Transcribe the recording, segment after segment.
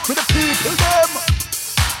to the people them.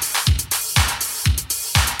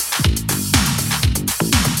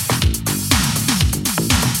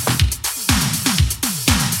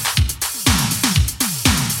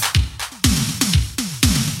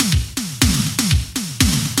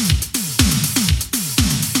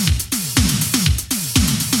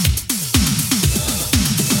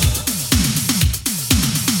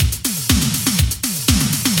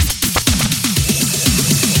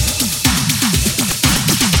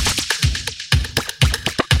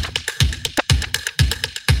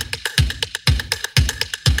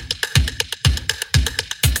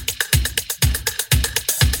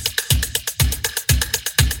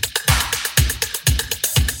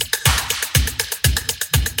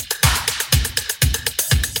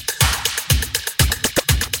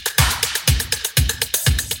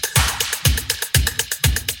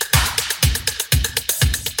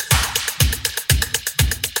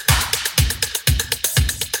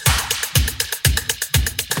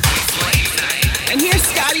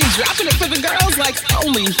 Dropping it for the girls like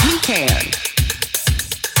only he can.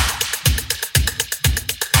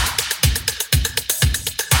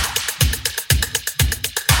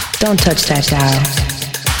 Don't touch that dial.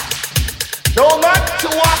 No matter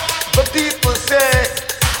what the people say,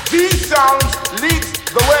 these sounds lead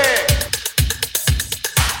the way.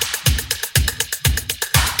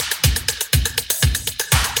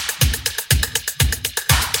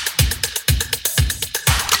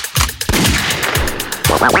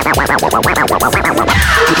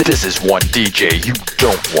 This is one DJ you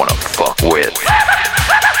don't wanna fuck with.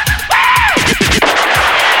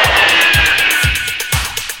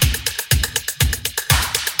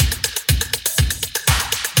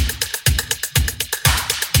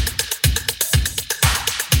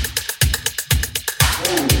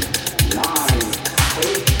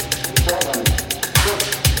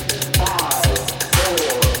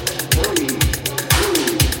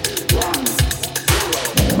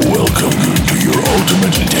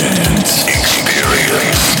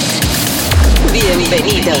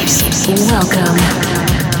 Bienvenidos. Welcome.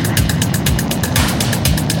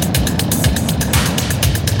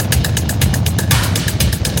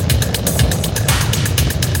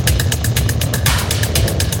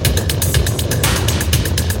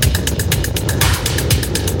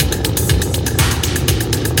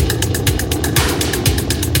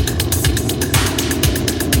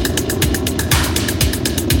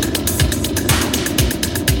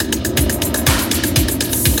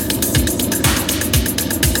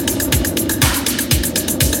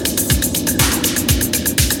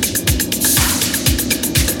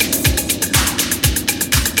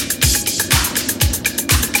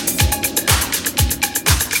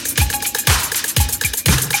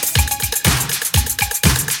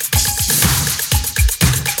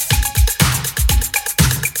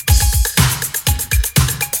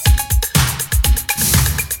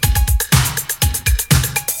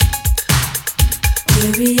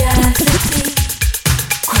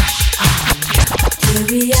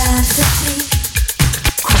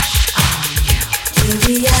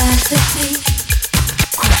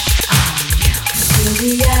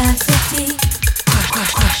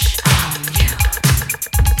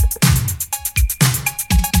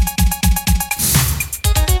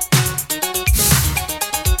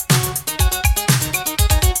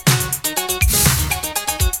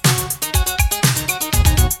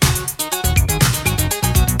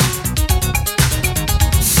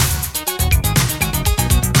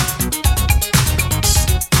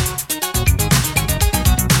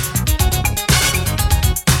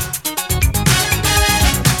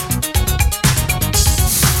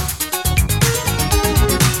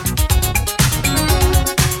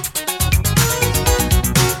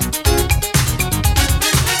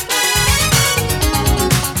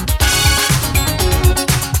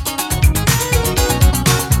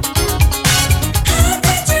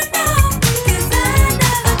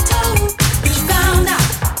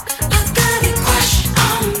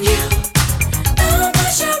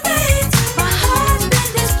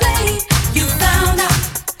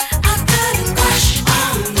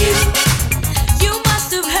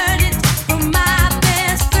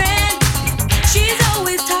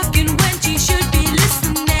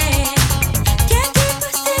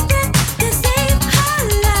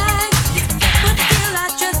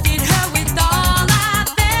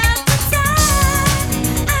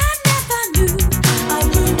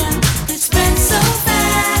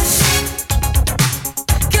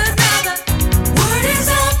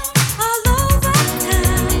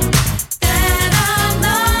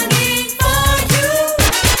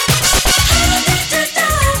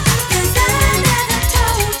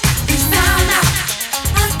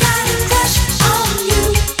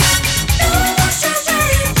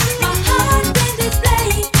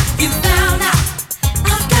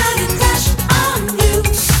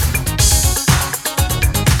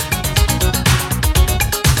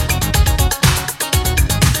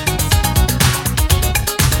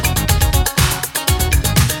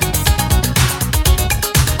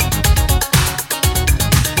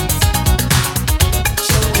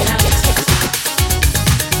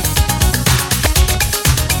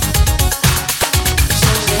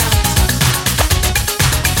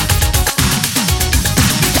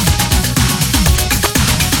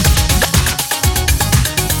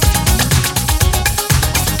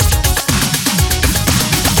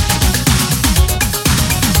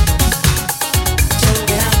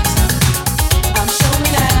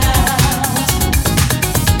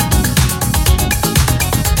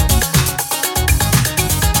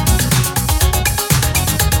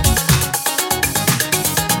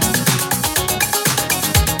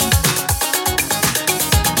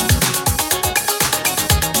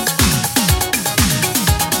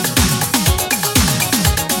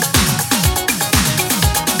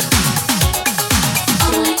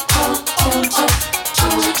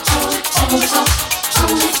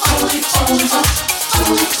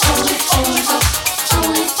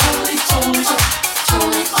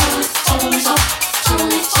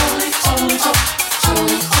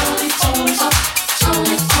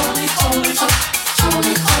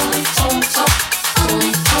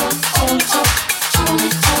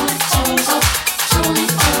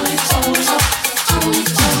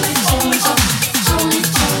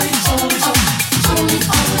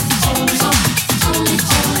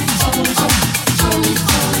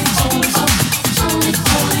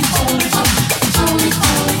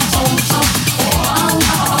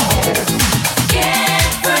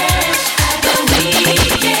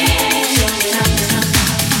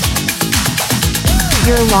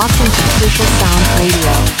 You're locked into Crucial Sound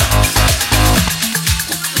Radio.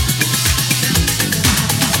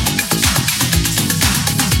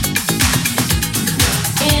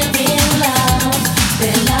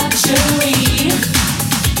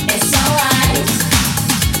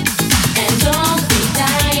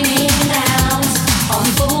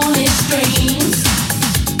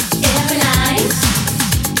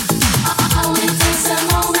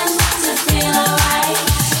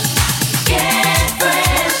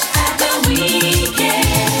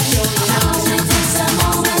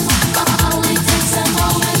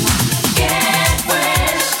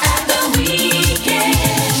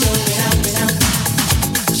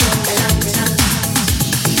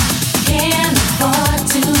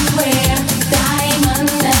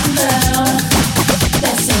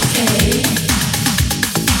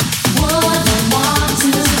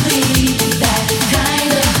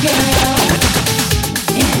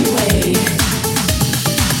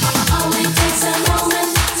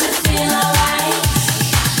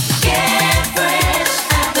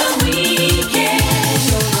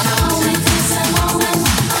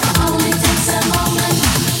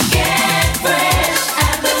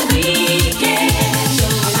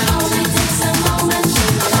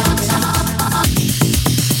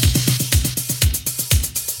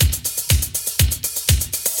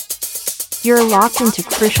 You're locked into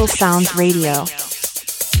Crucial Sounds Radio.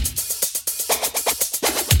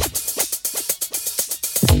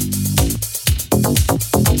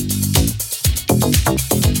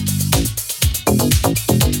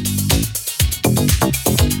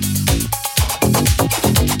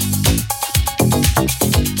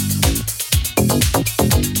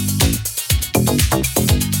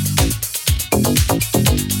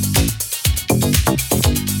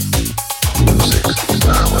 Music's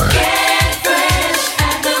our way. Get fresh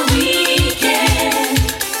at the weekend.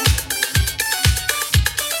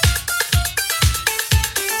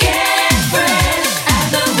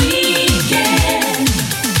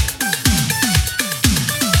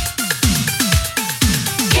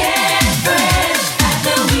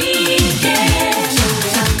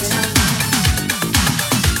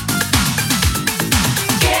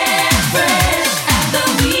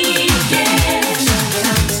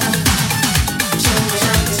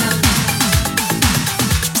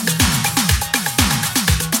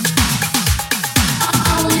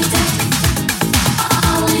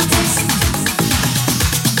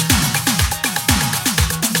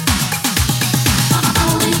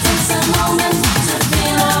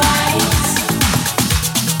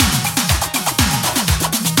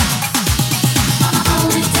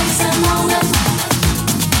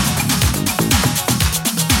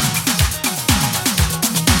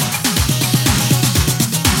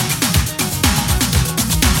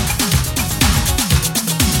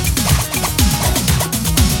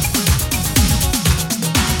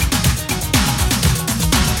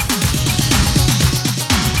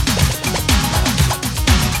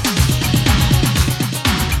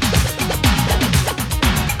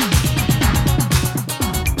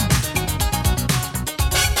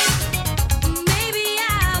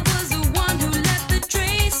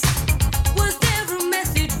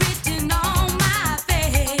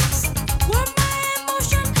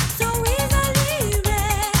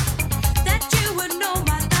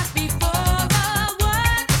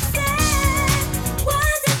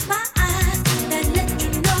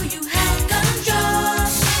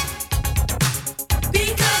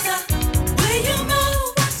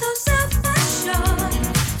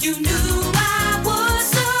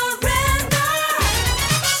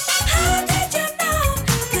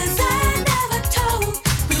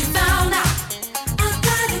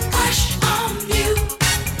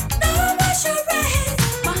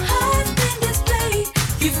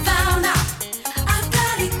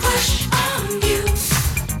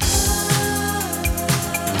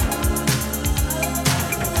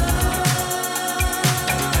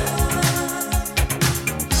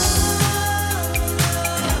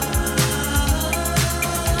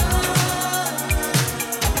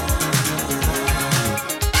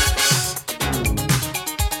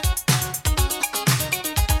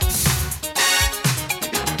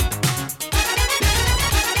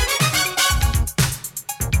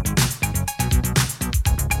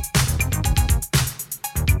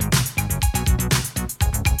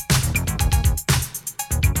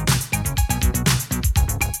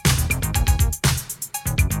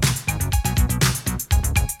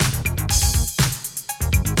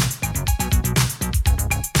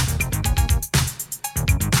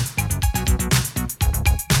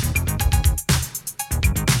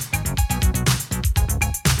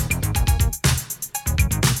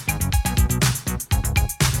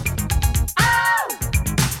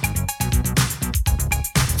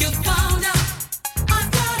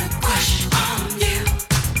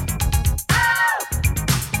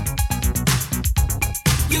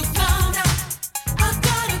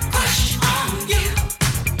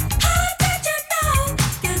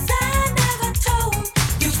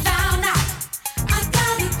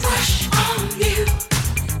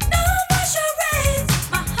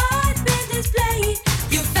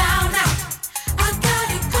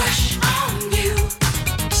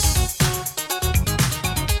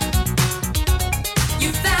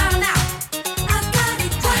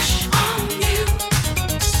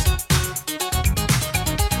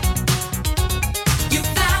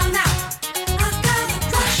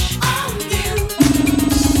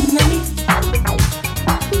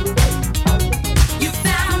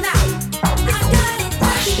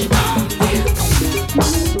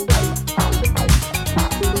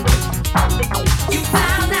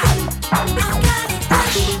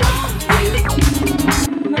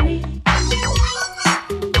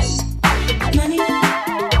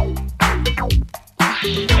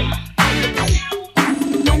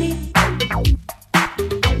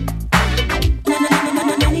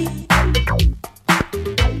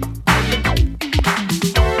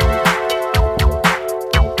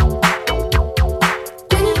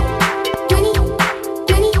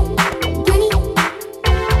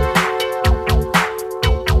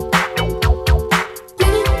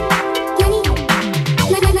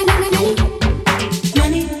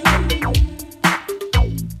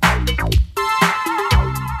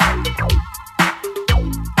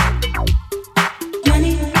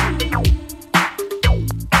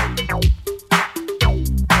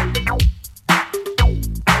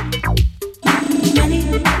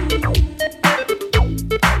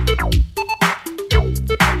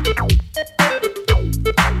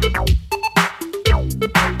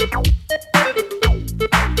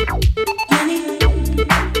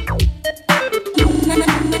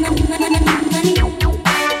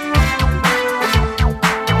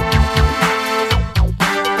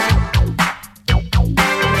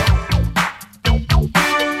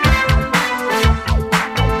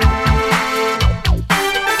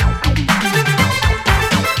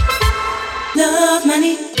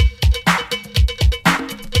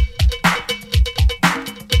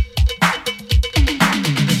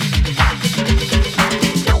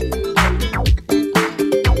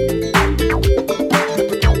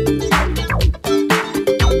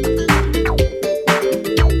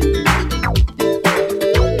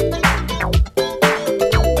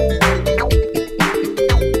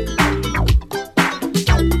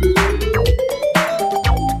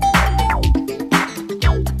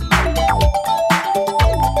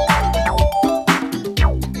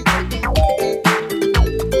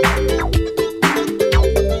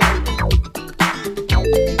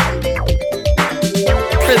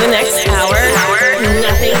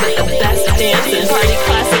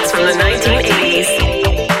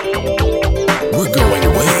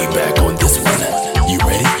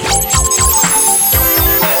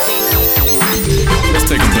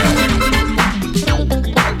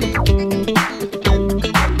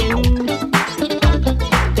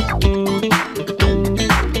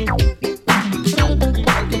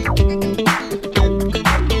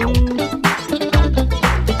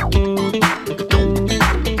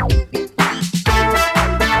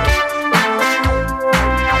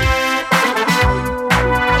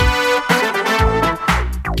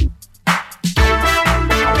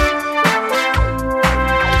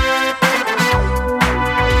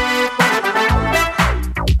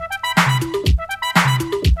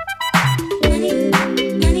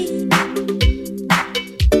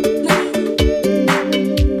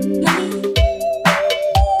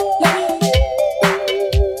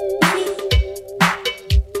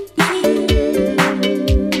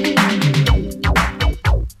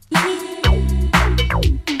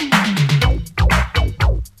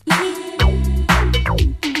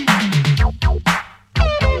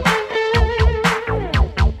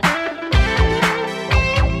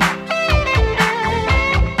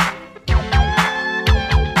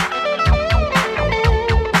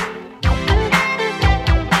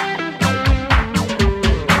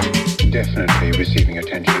 definitely receiving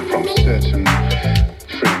attention from certain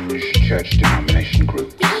fringe church denomination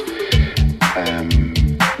groups.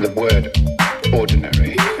 The word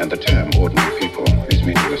ordinary and the term ordinary people is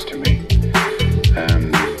meaningless to me.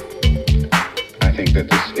 I think that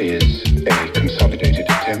this is a consolidated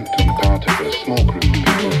attempt on the part of a small group of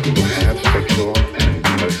people who have sexual and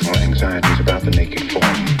emotional anxieties about the naked form.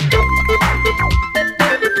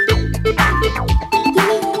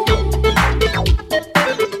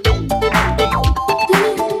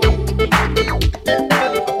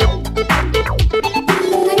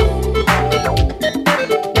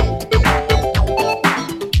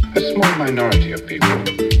 Minority of people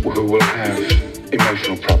who will have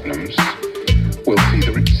emotional problems will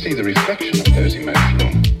see the reflection of those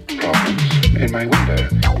emotional problems in my window.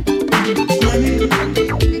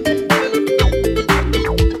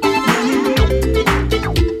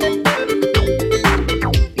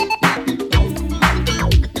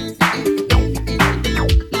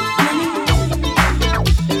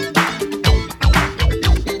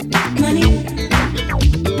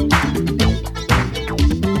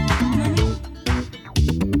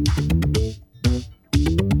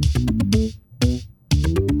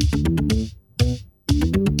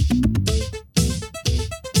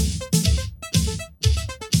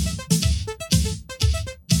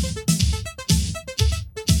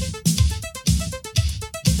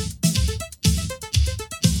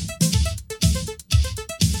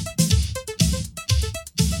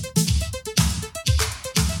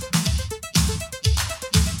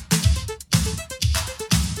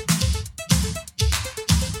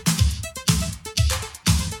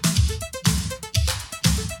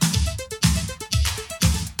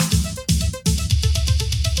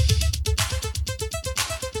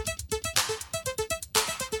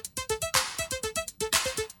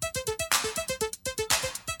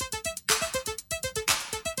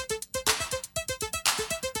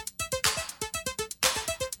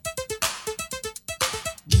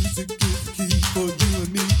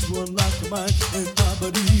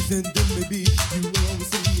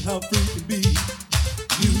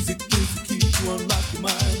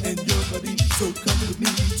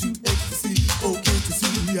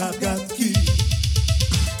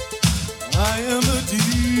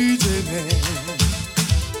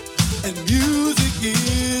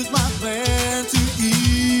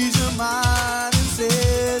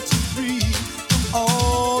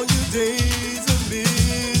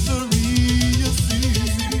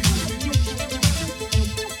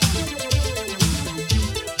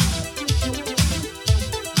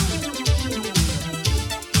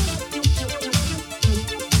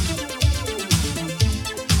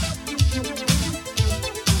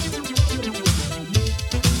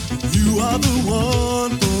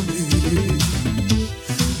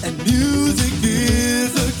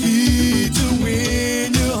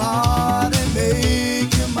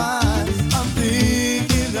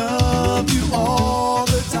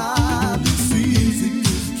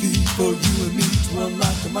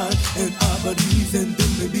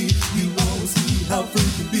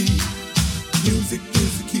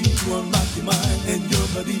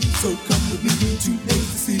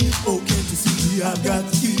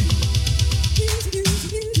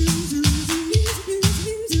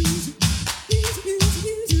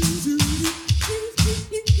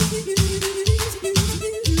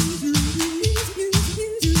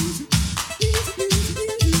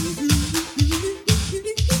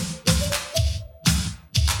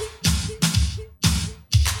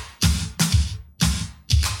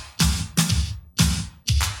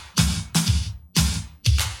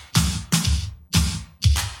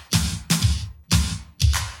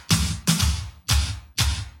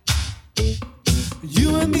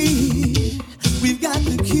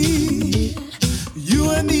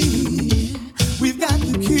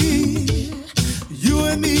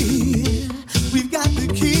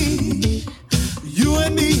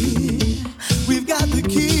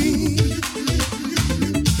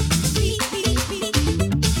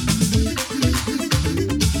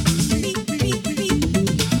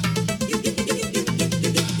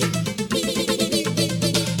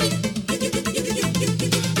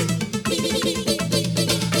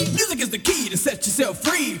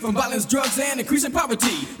 Drugs and increasing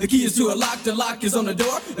poverty. The key is to a lock. The lock is on the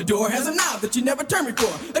door. The door has a knob that you never turn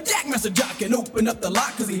before. A jackmaster jock can open up the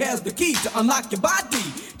lock because he has the key to unlock your body.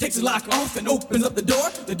 Takes the lock off and opens up the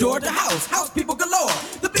door to house. House people galore.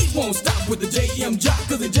 The beat won't stop with the JM jock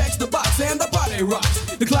because it jacks the box and the party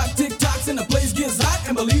rocks. The clock tick-tocks and the place gets hot.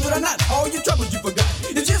 And believe it or not, all your troubles you forgot.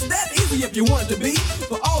 It's just that easy if you want it to be.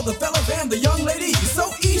 For all the fellas and the young ladies.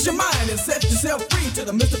 So ease your mind and set yourself free to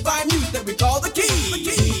the mystifying music that we call the key.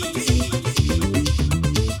 The key.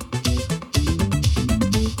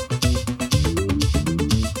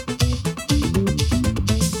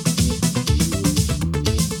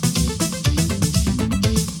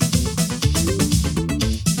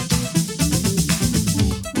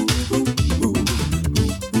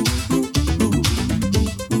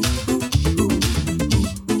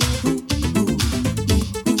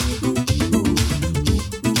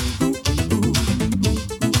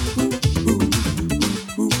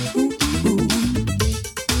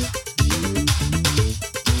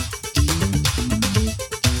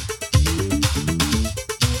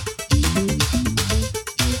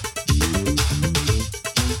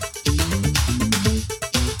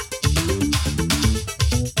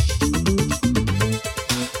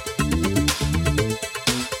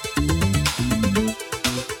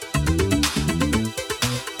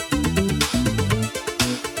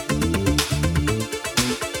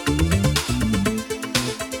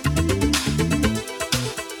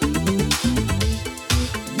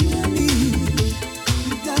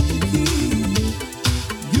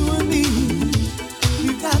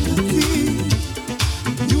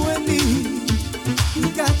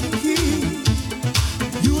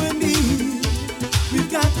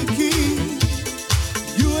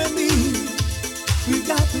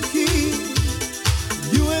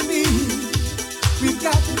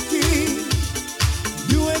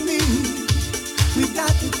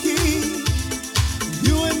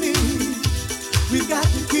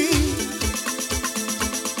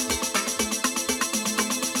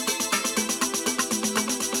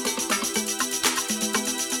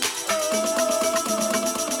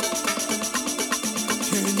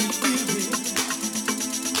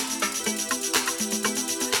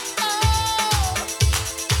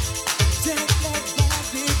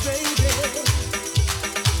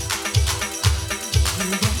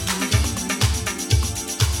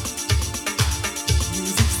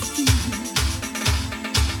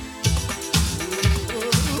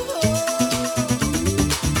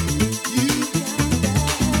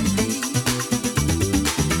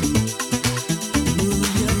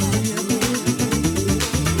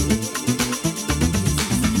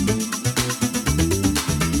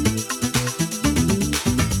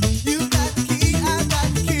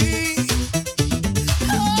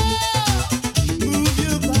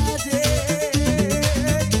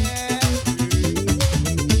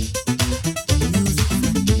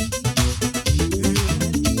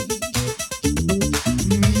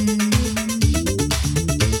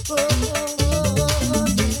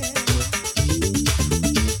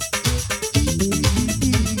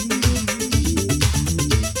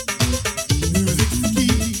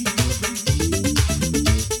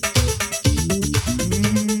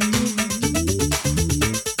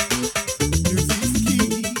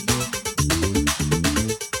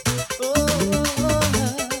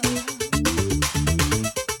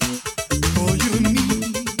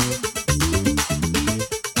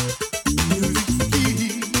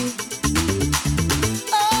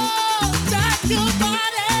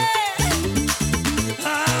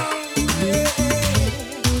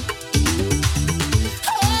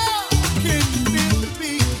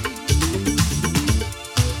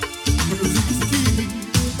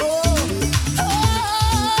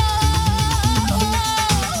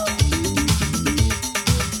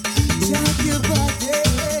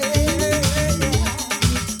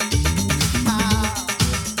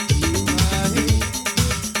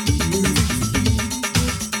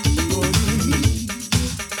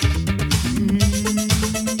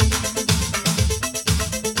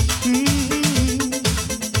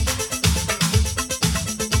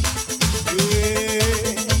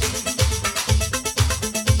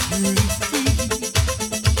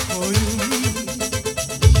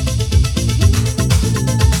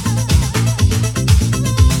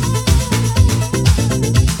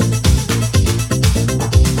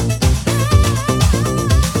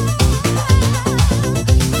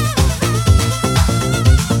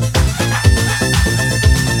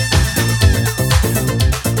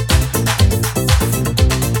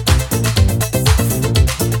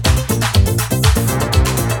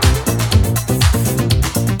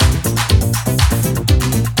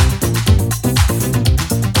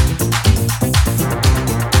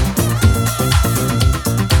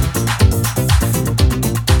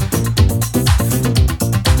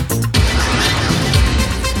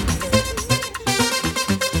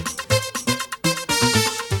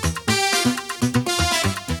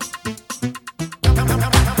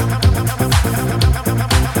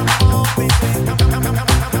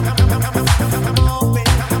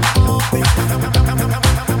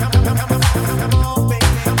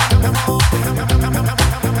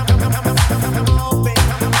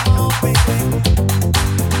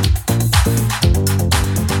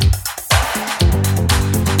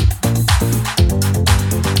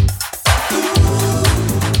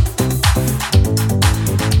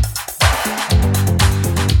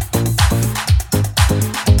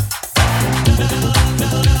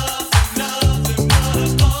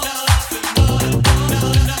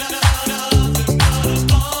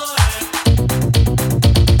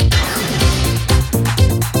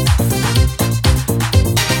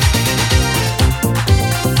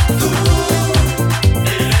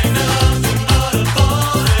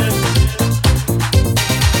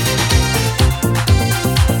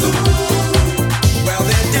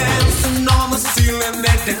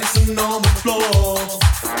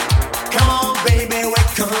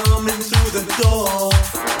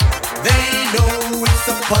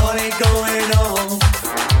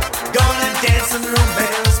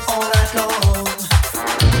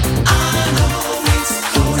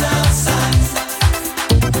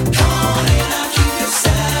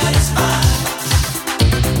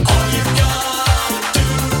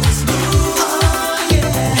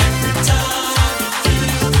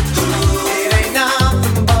 It ain't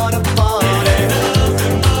nothing but a party.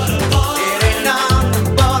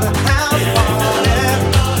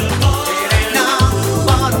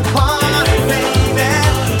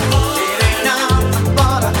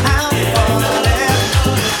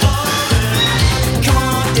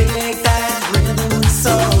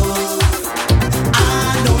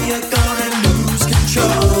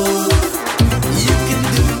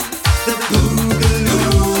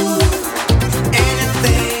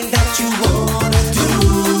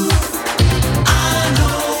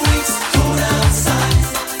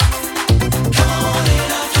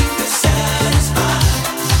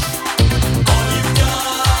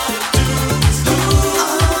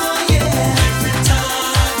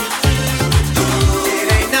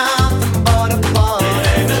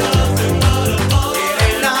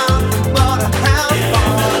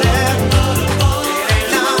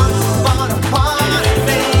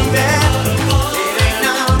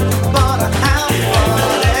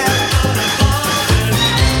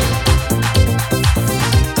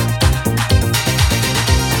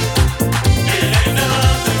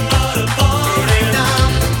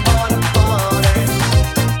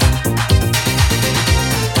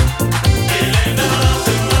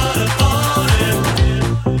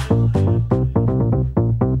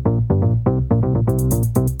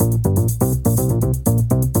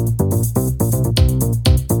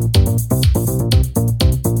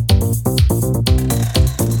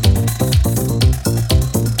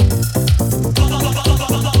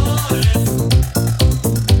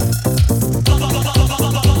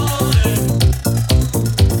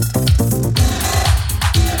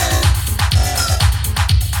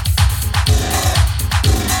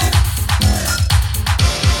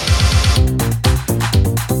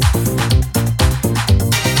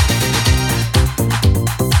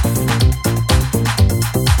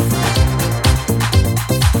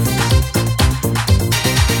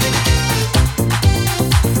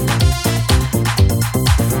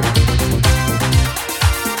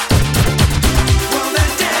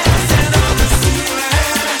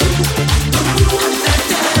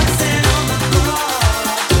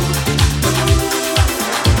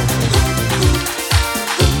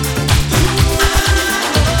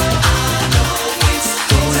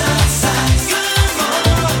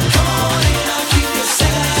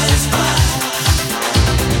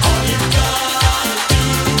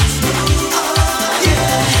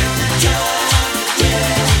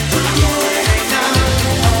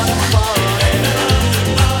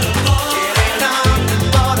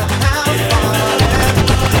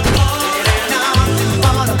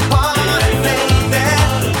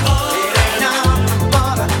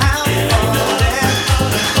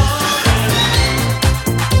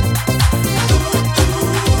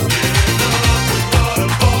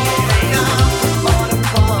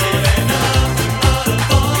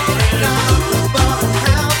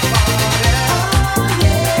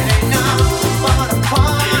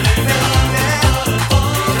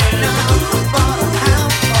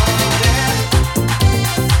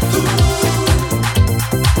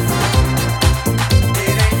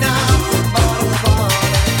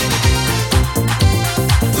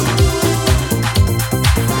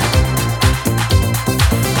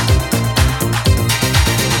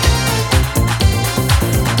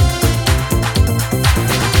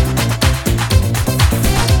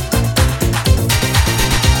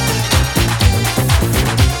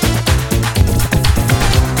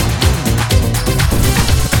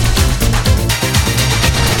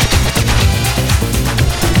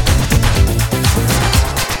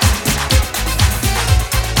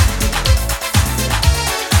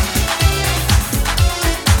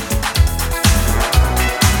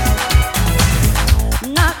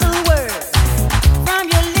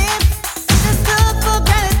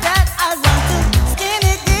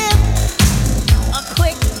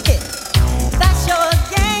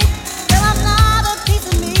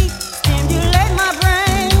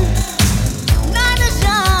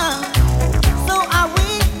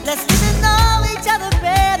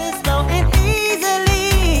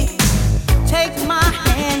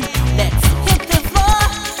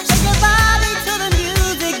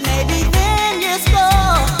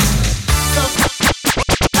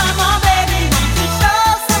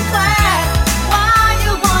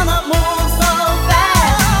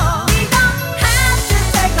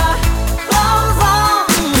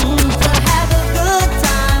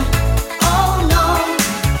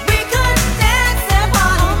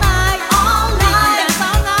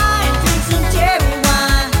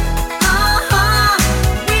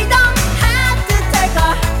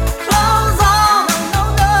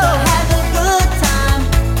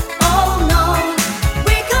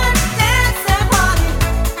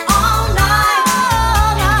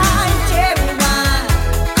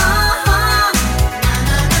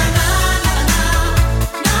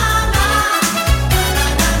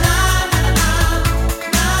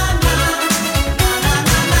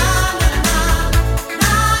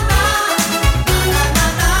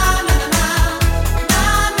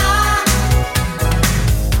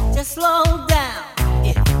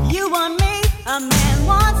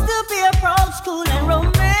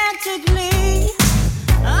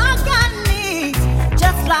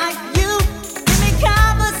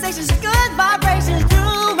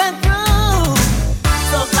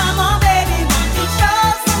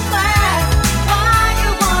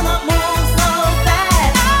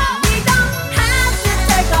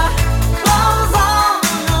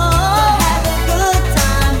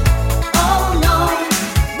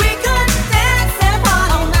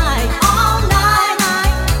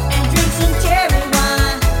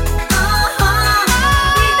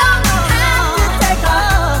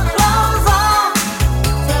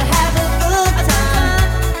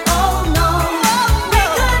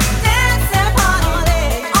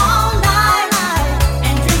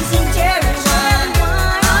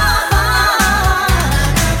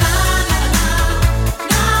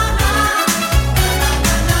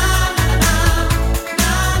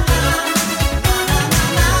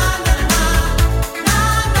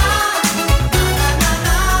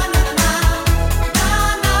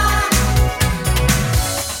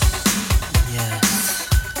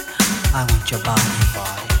 your body.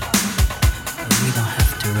 We don't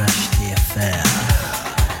have to rush the affair.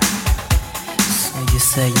 So you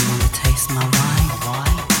say you want to taste my wine?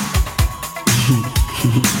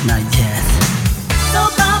 Not yet. So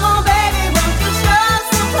come on, baby, won't you show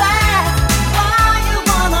some class? Why you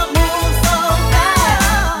wanna move so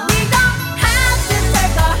fast? We don't have to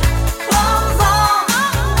take our clothes off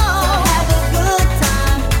to have a good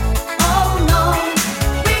time. Oh no,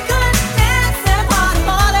 we could dance and party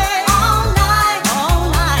all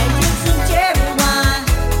night, get some cherry wine.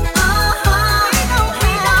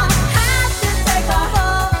 We don't have to take our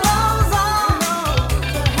clothes off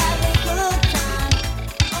to have a good time.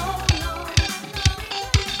 Oh no.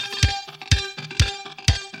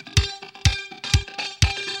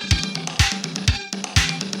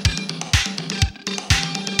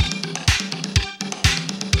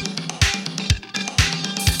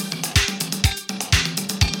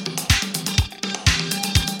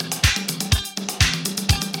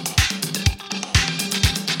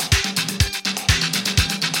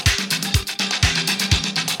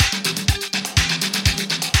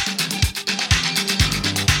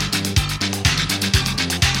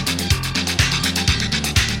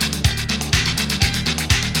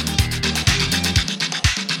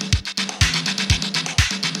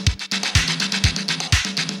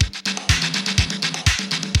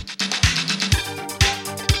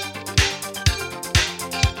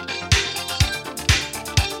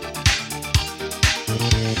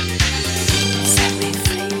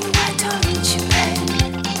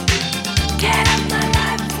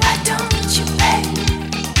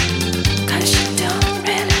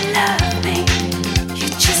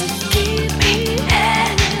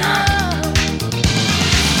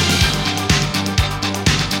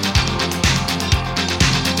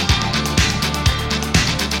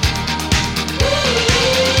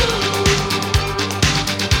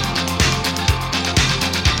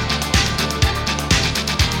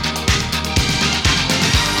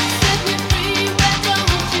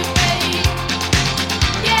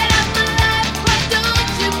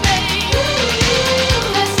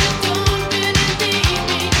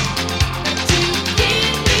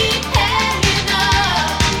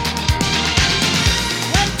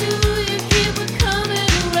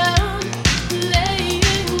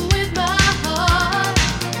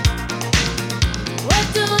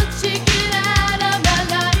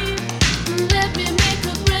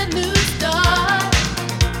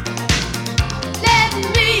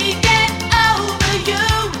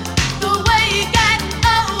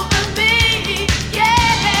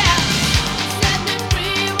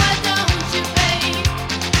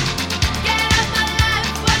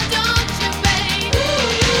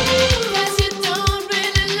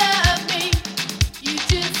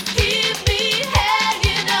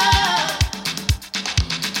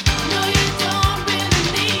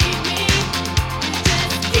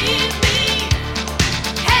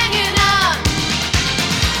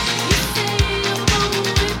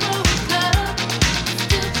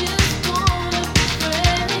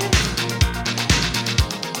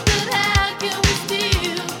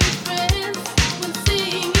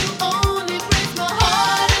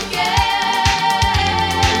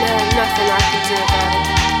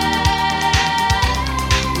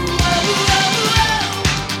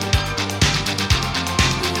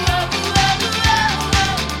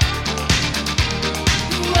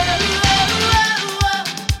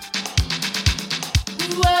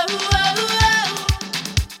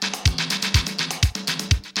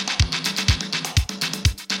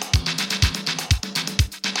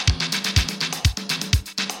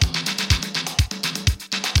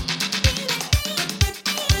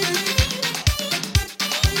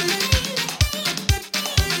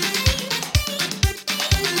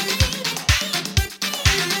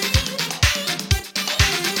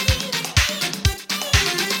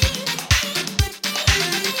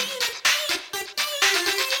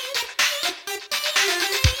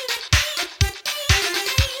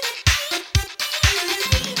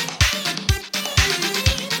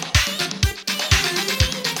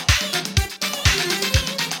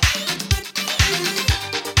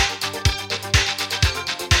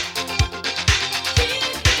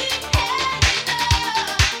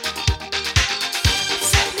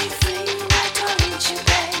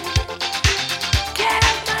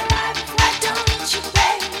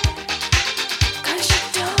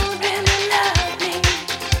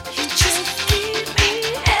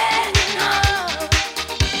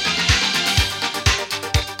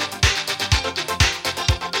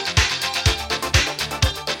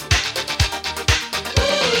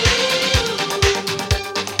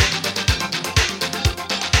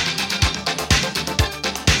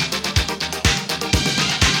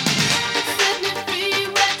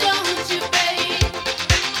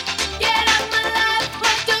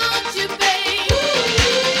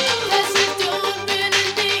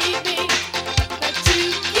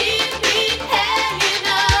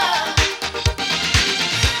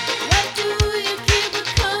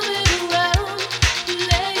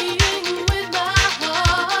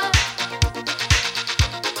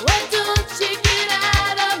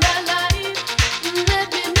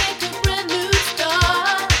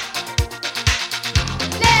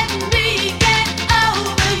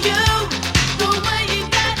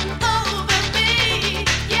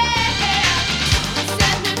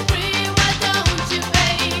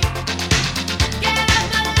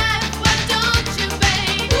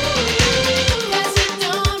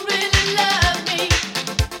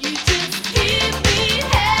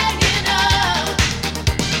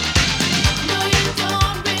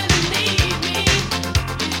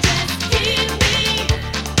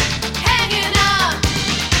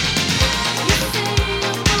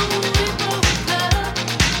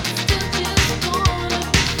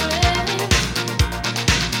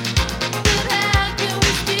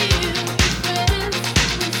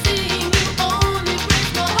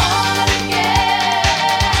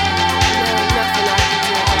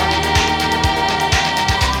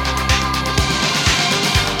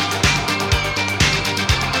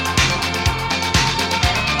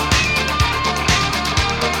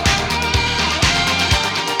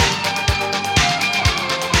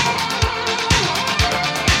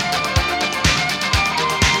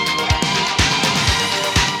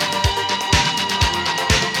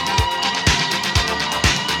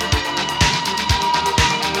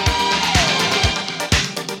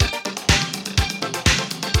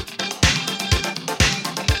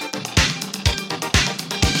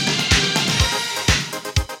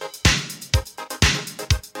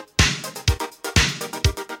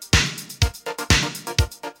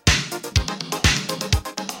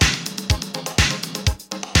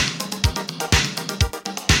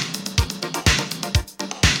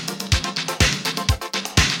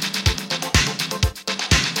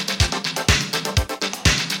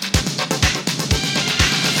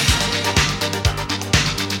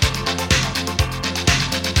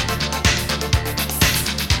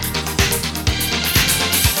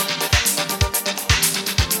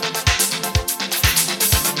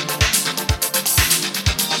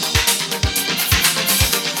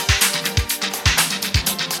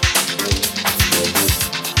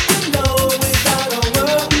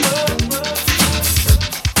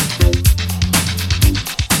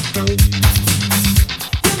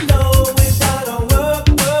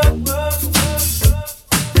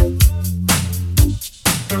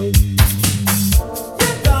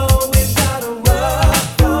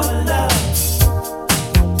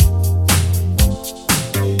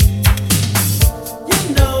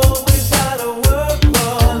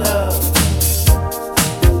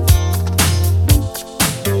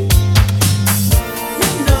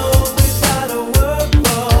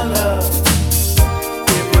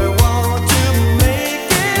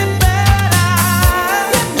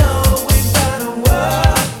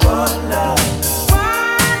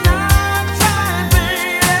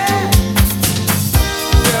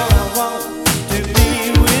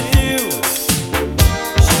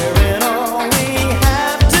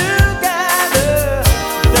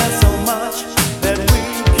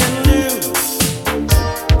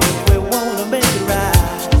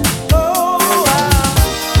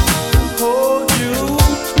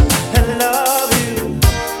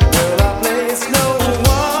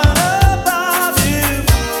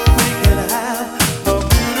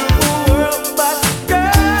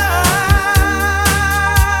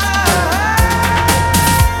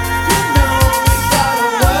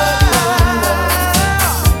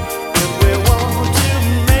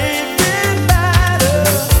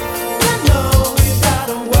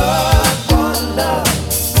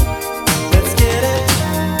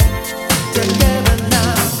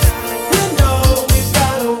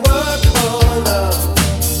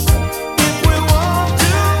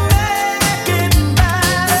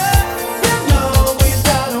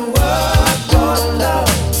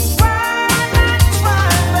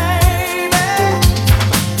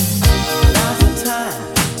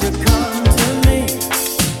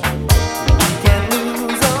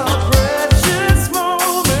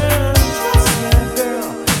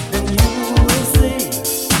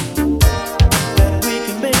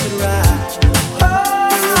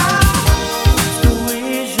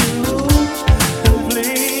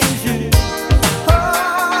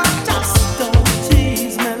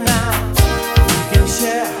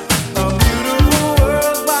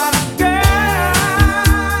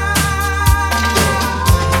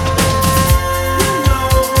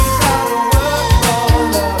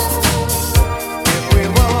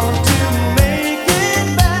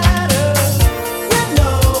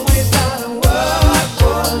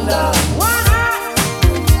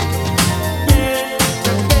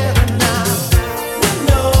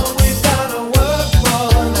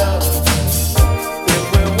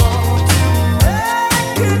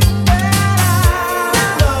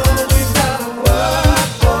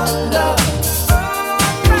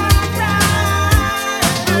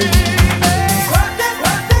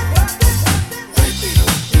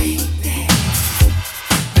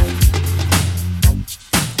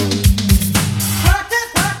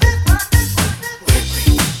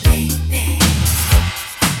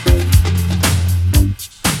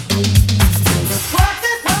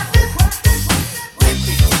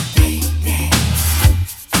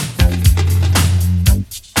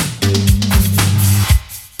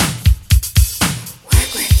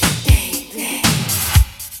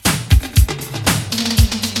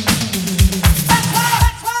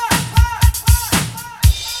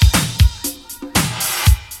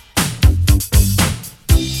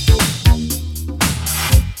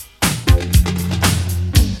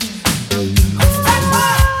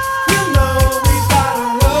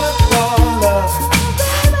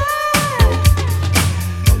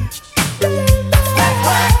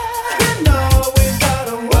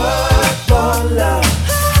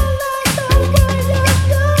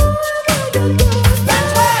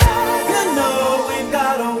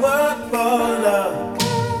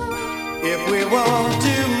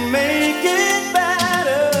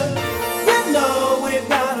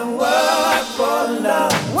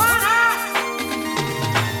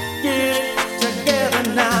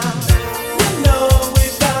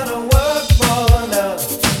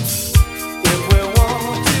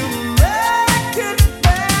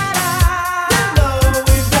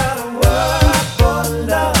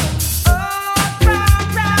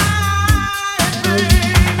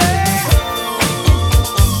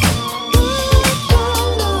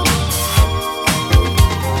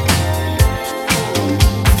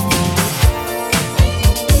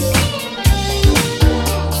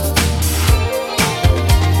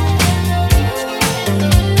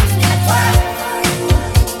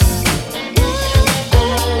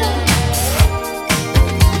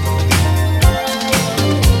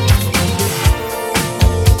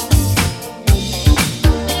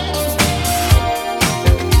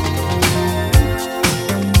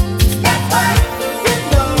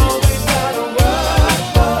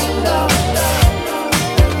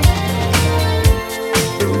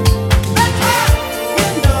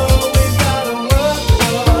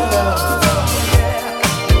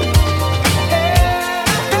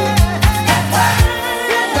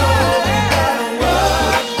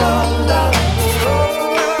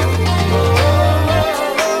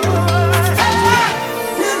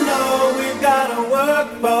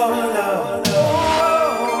 more love.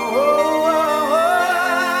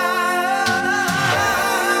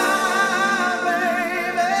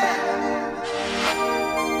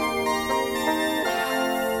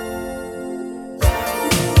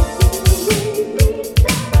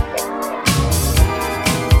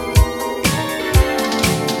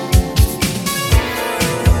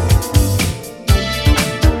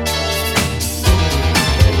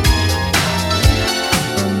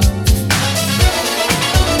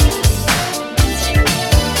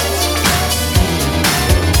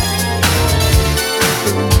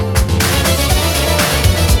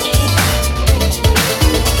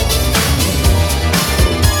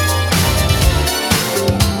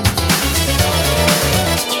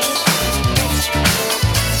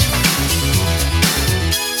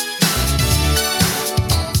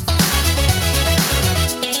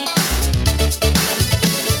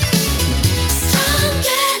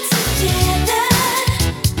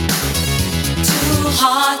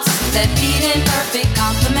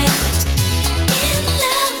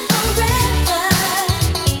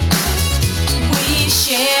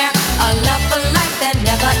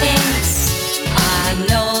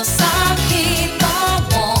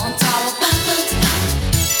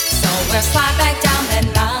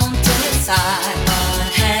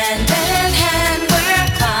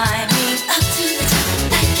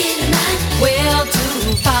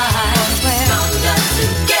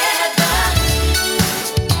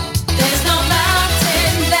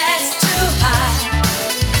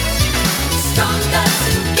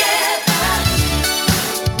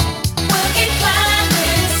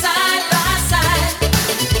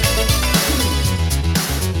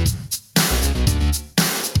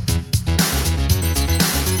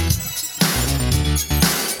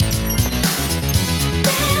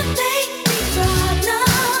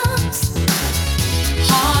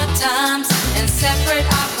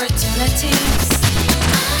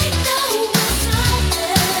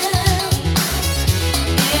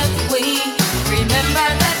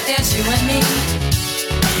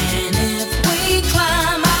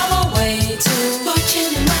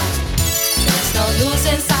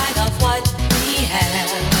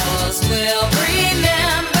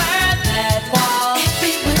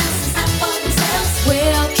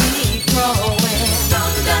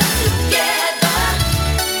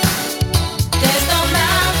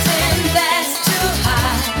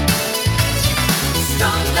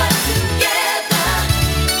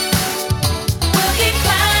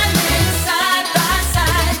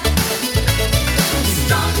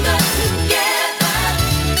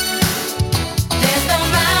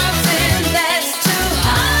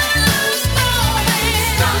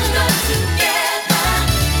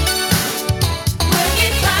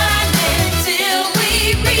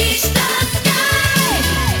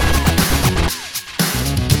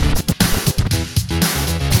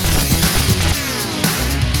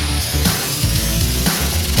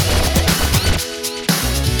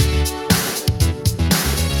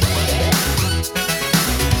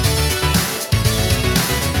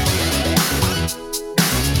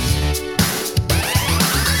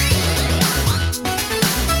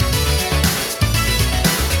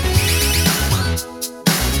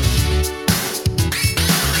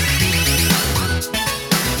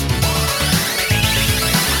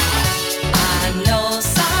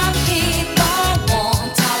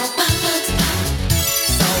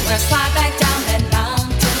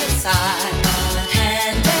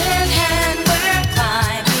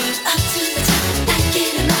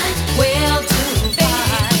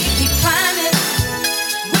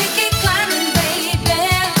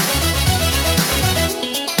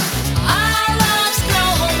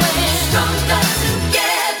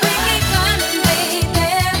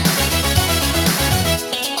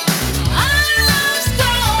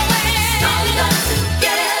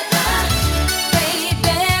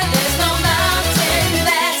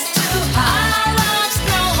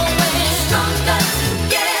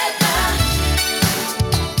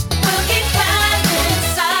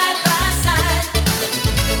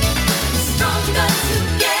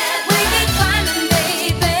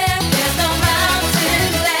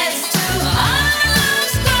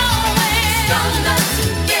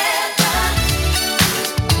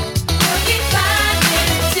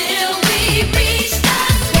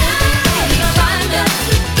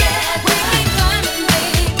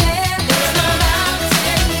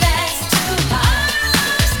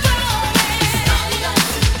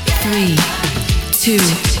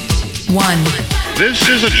 one. This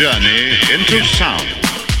is a journey into sound.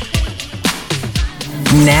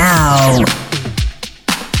 Now.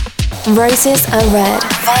 Roses are red.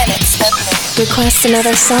 Violets are blue. Request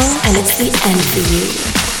another song and it's the end for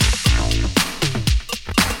you.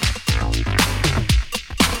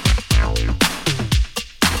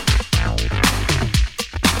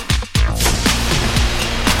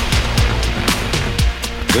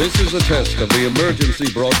 This is a test of the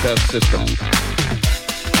emergency broadcast system.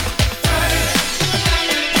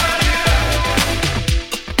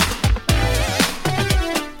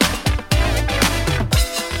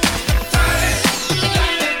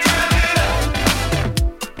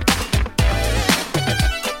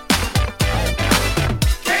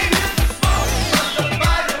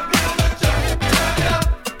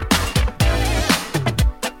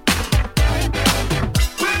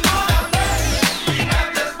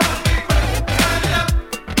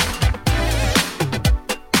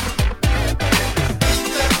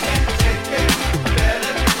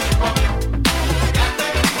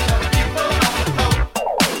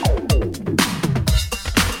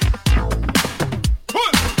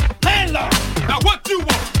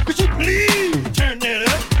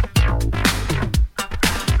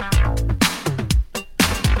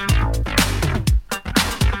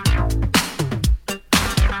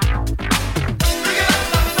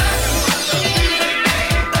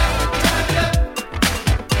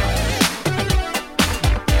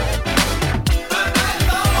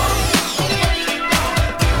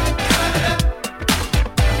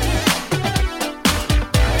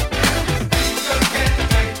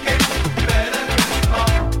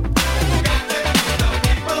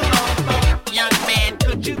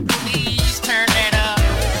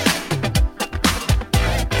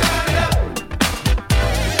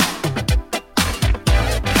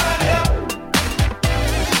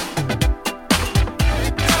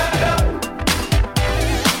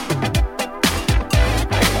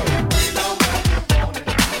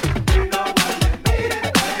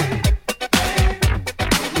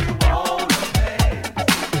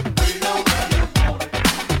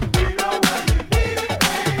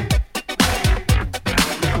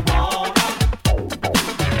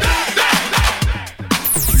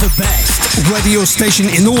 Radio station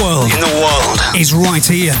in the world is right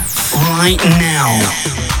here, right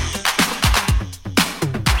now.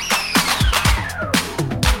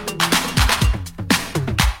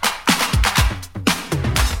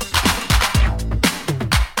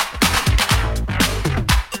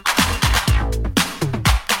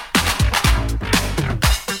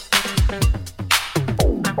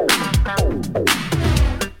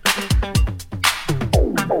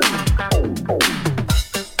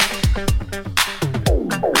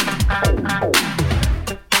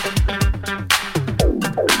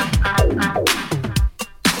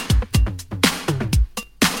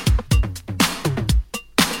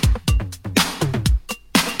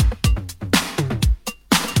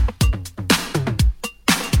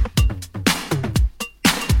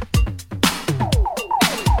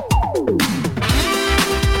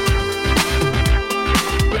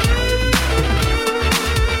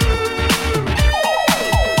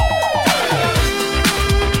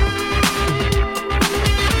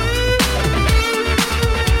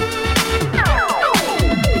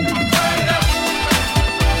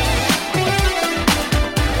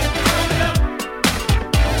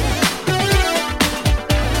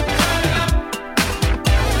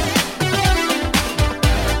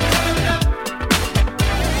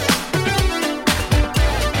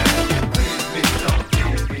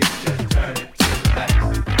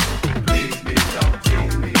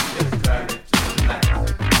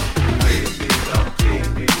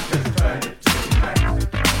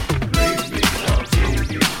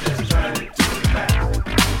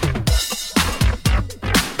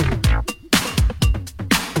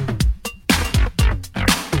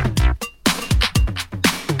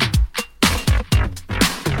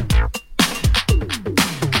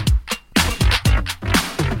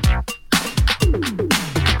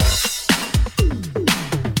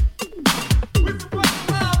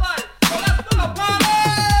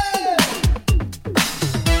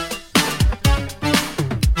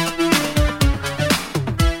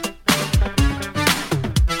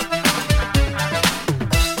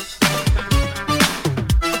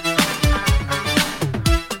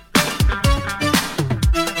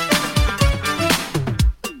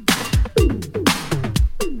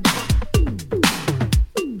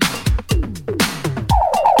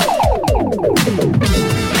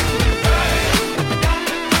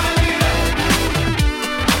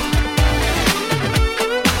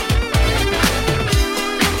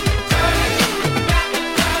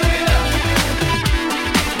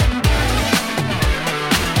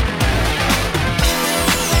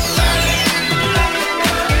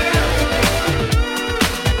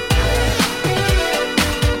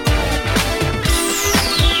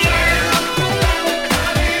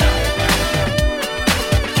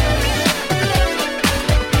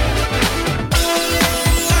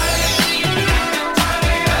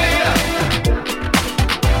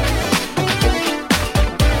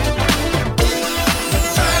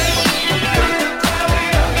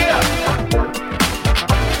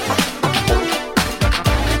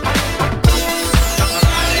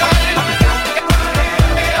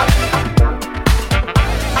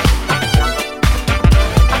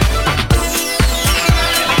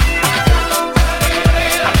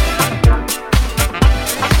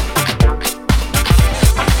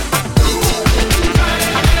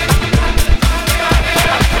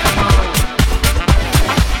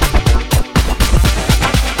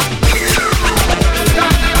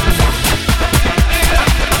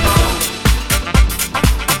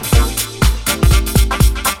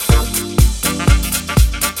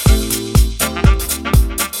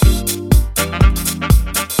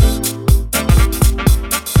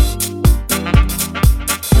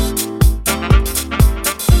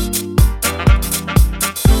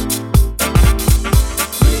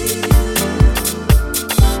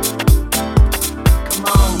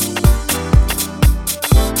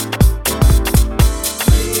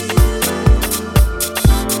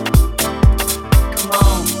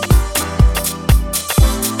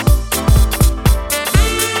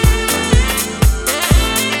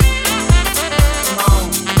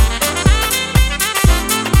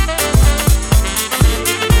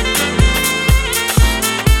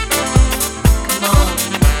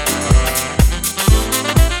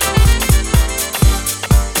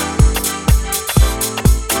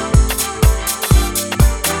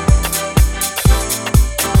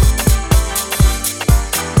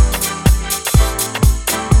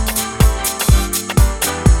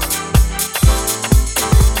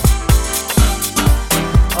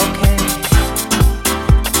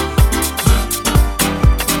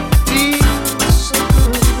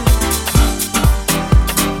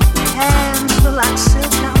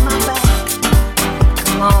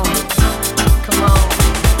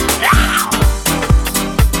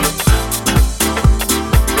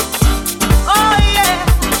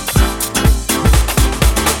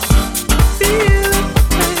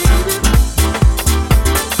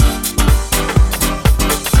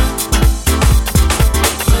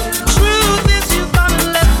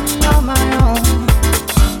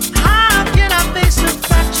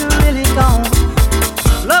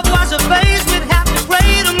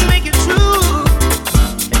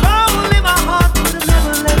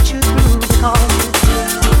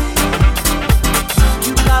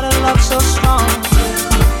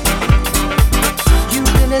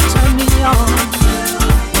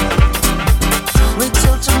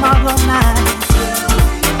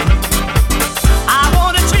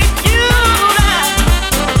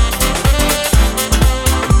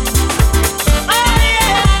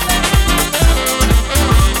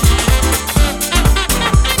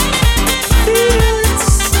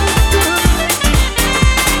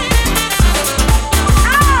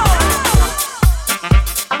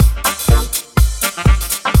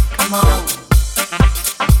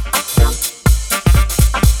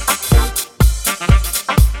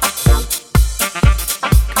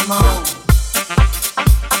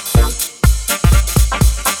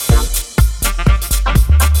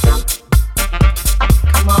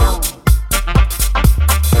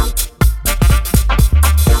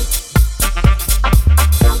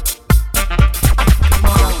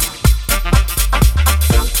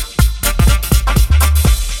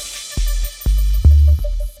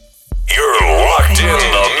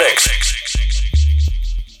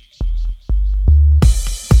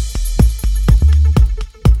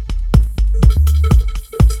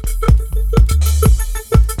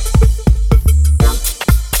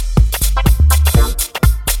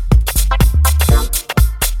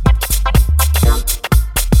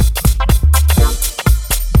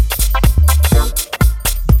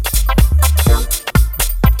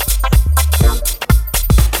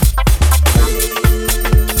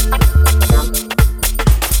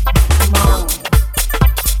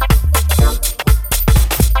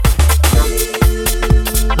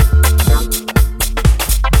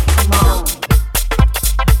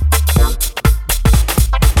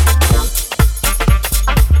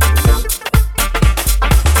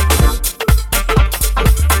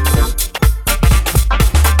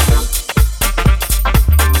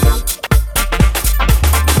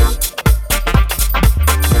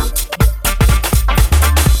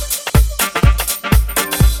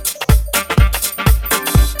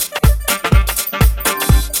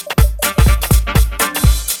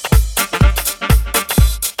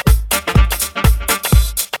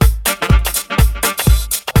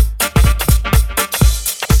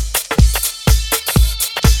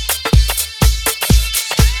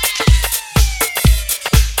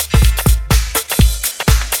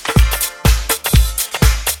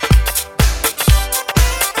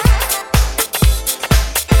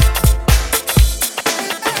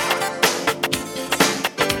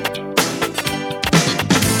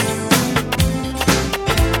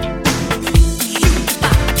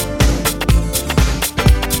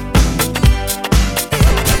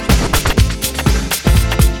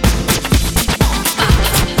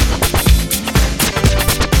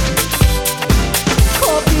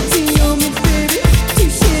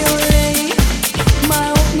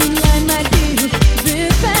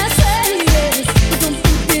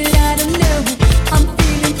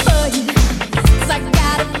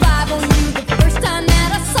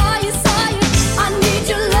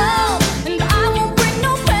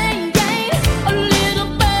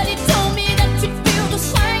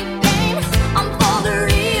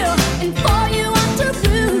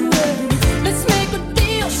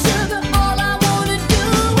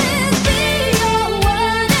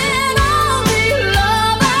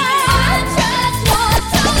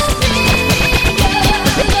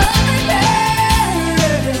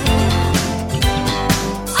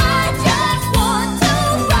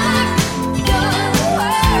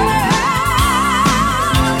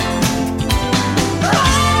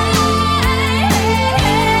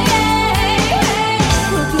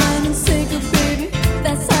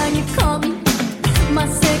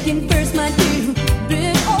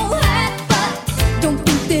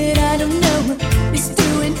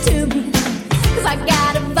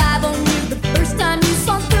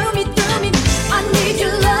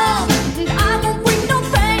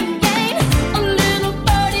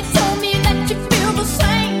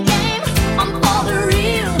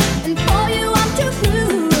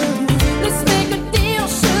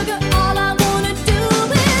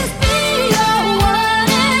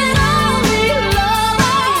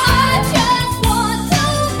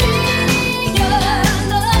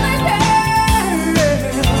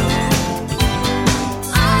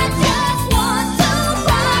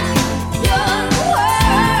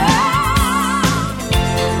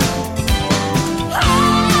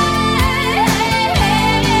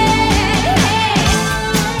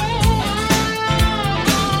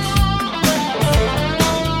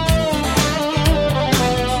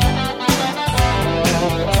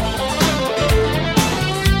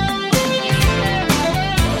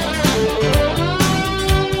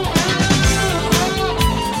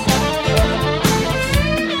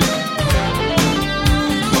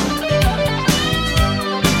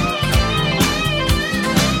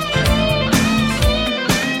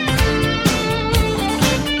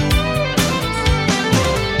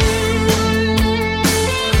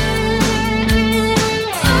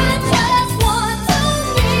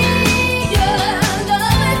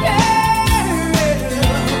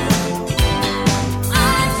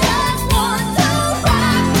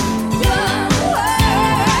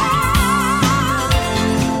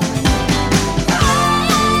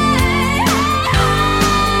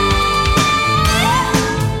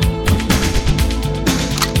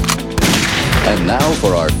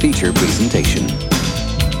 feature presentation.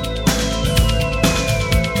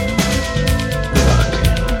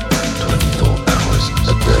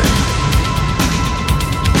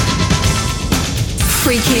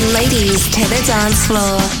 Freaking ladies to the dance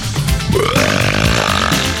floor.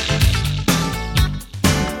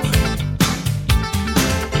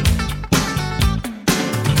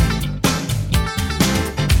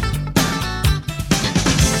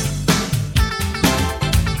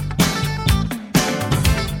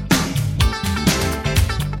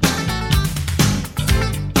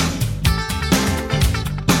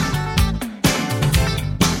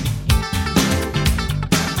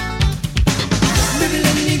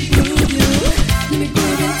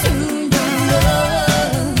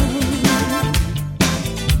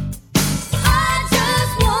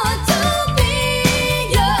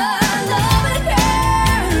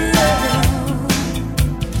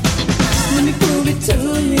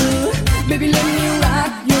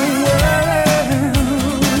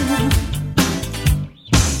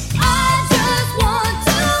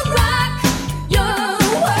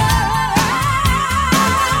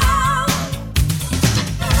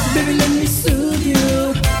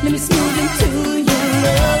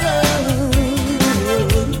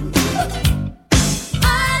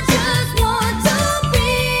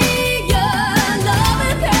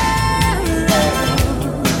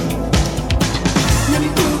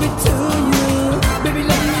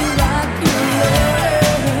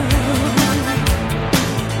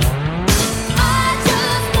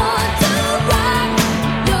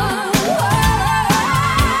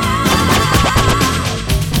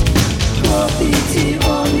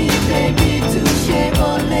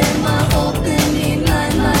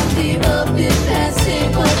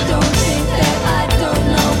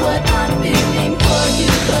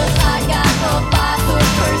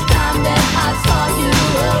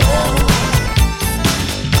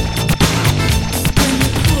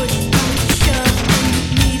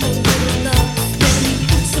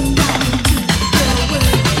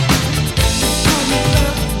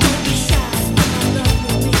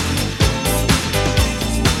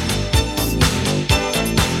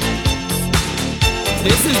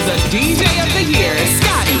 This is the DJ of the Year,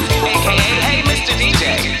 Scotty, aka Hey Mr. DJ.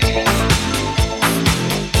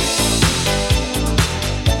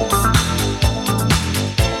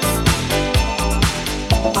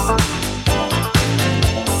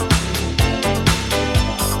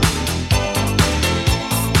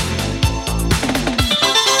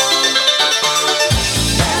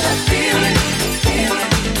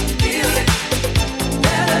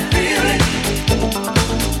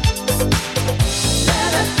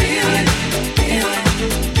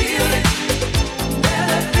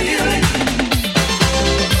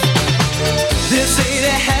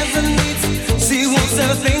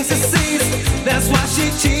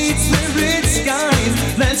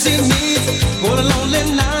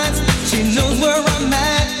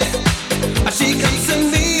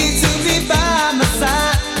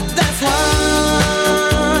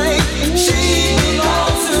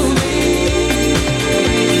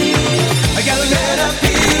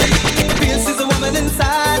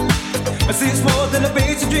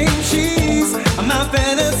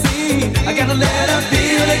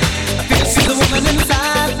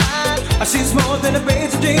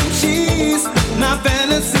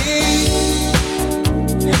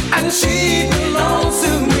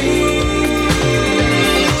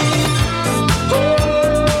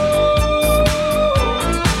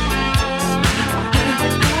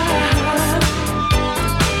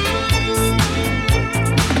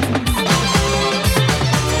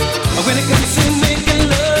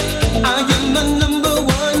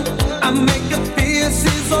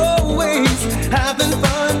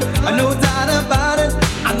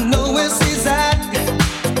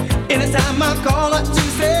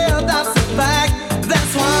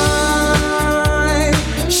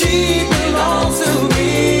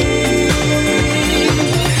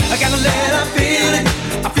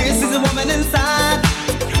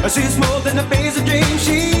 She's more than a basic dream.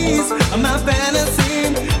 She's my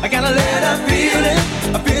fantasy. I gotta let her feel it.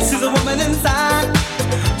 I feel she's a woman inside.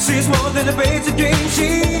 She's more than a basic dream.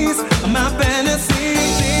 She's my fantasy.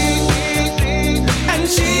 And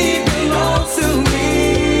she belongs to me.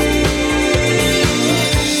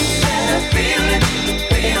 Let her feel it,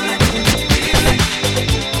 feel it, feel it.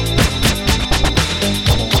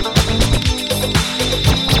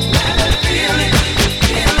 Let her feel it,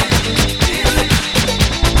 feel it, feel it.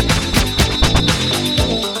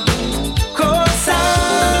 'Cause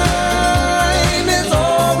time is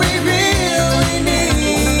all we really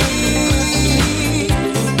need.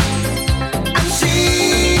 And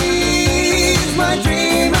she's my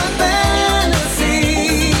dream.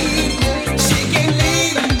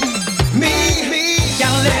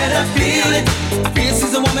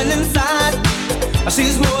 woman inside.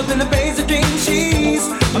 She's more than a basic dream. She's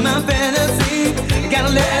my fantasy. Gotta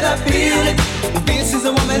let her feel it. This is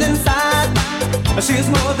a woman inside. She's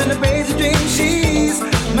more than a basic dream. She's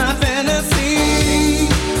my fantasy.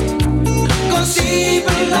 'Cause she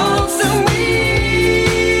belongs to me.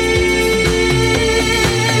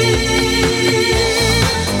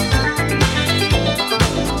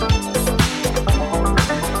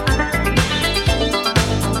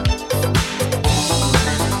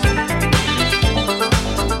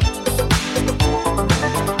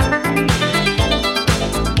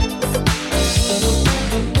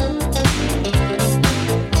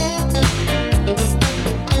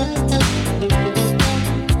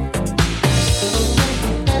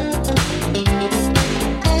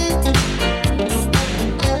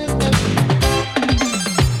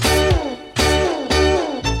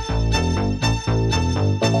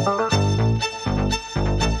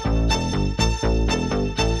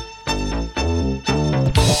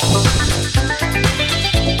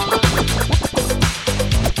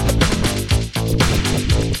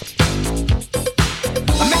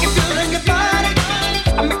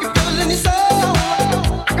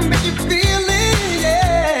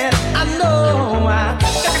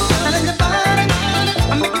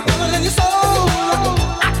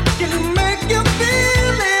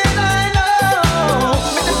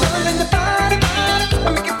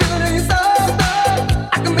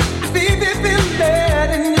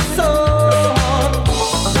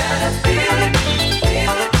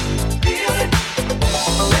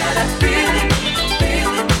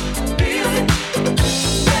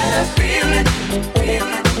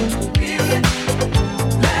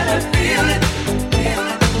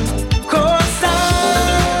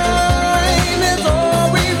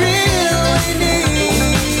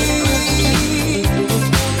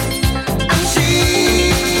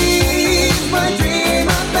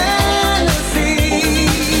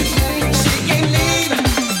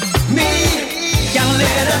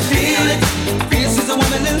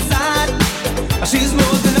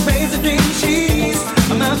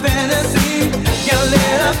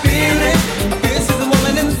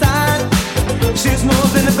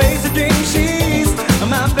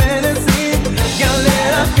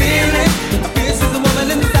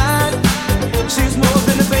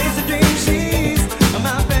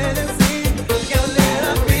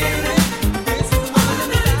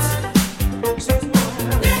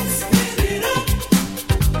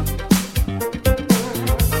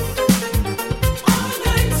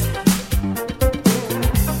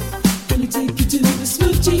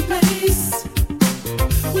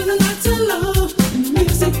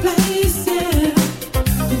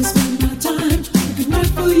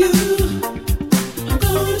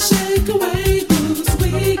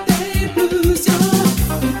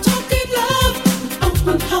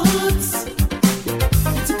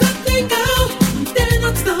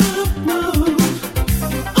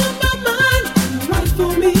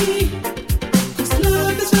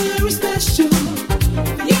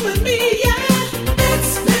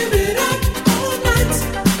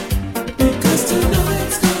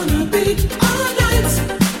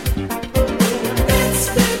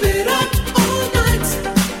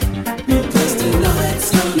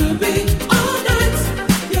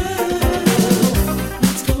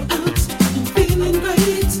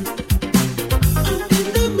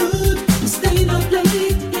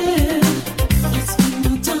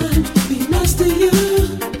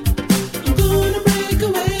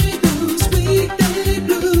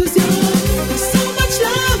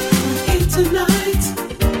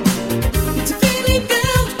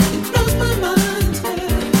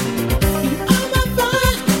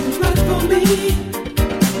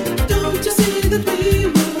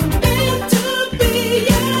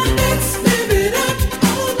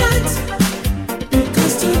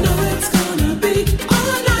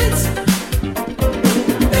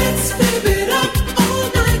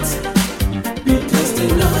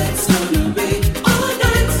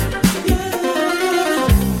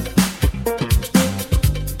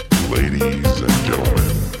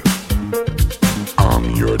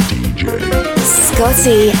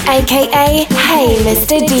 Scotty, aka Hey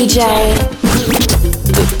Mr. DJ.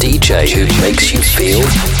 The DJ who makes you feel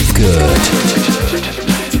good.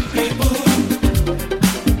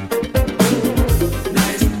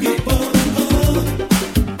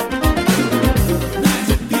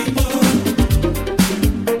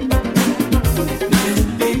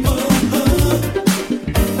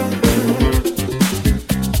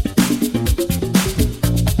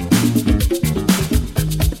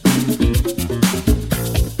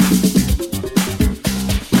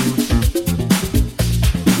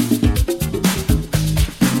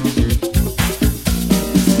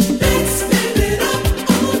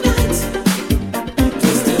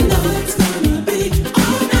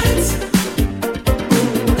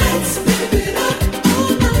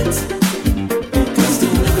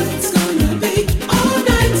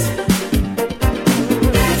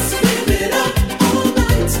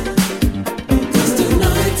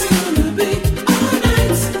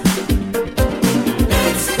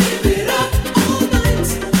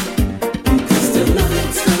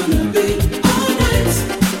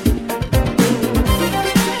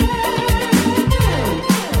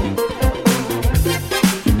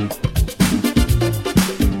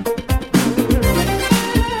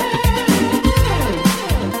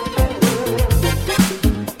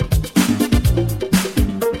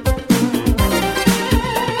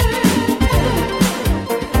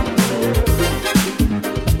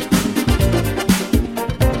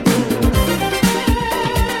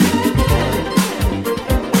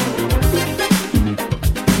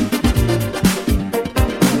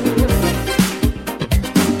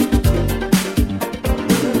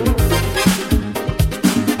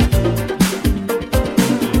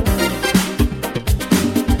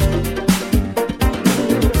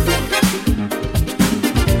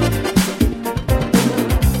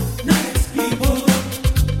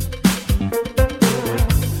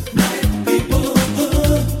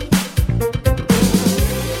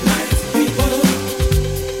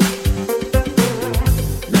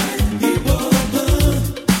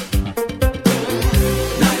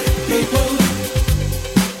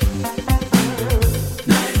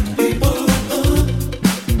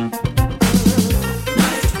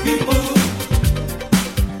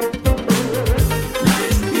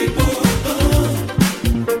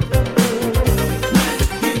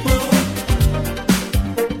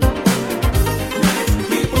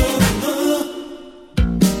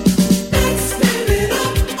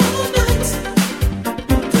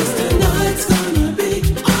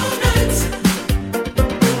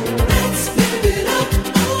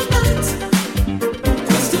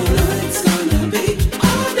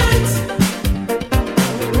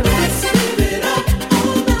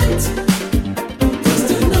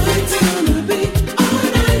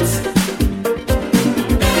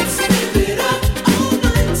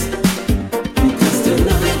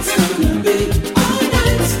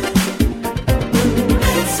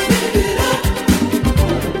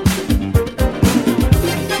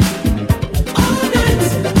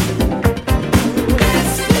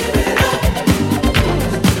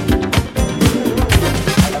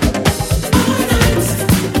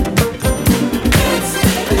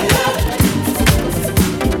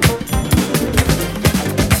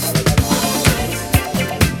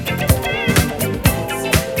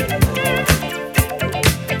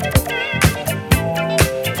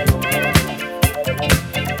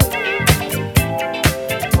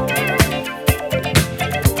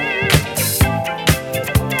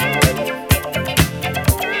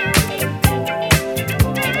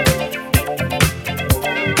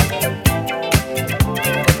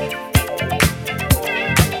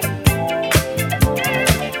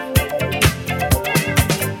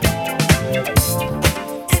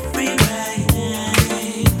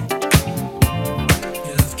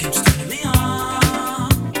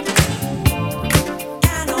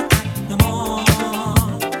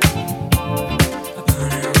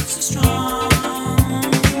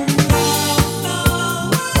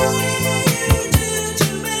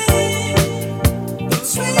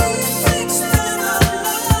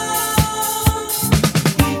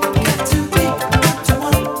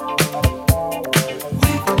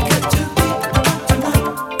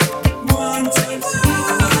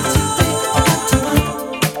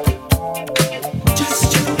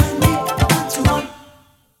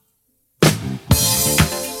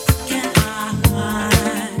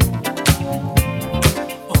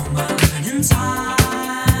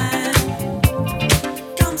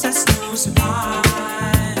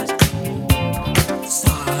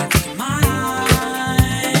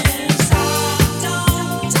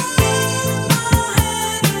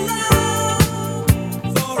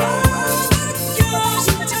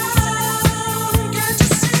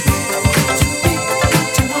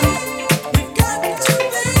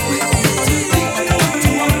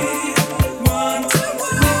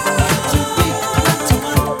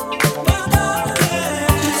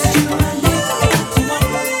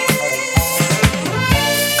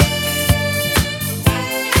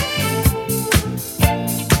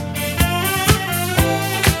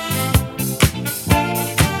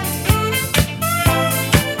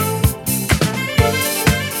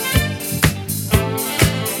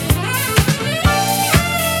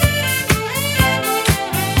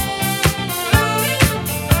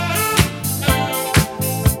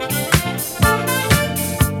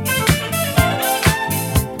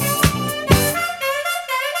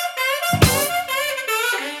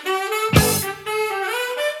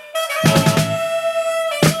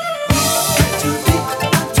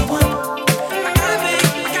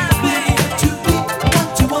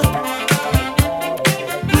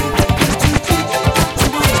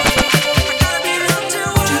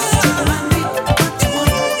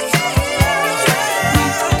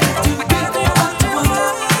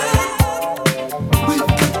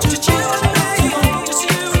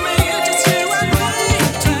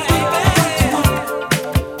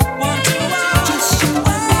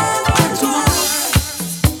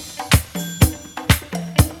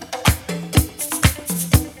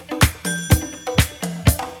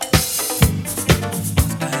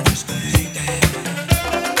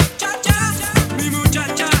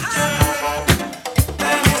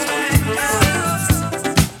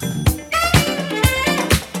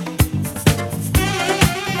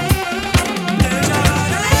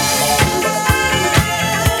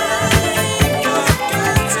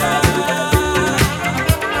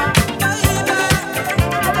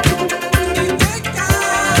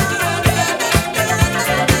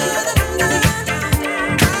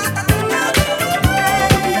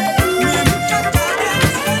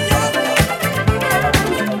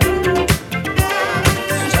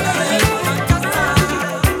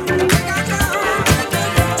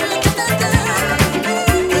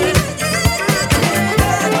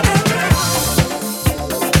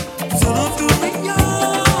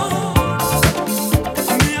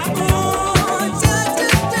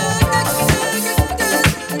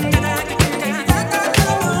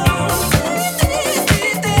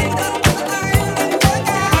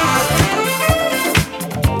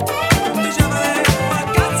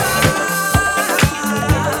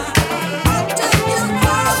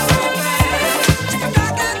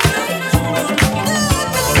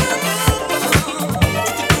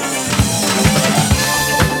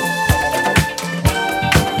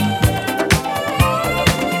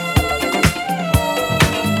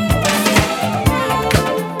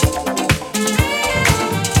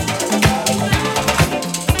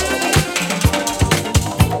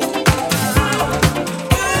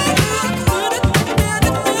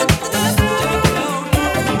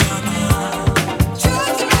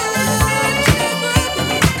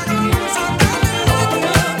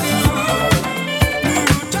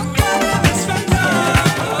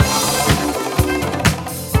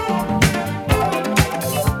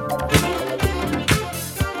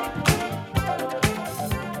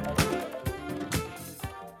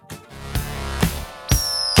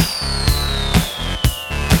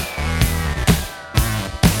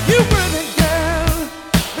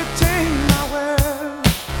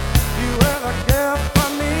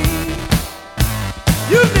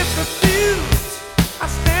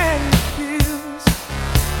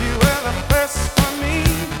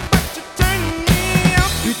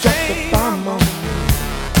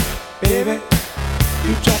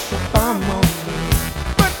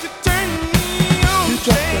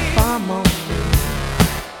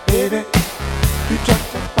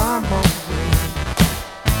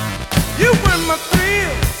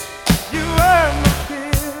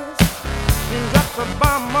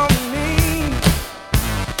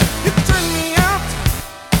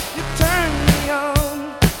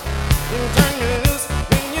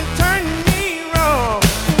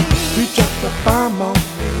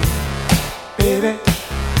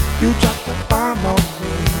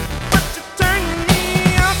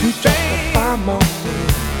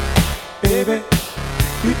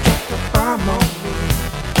 bomb on me.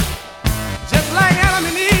 Just like Adam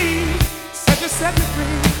and Eve said you set me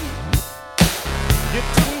free. You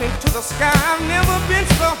took me to the sky, I've never been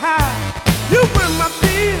so high. You were my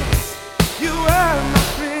peace, you were my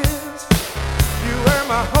friends. You were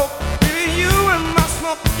my hope, baby, you were my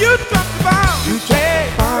smoke. You dropped the bomb, you dropped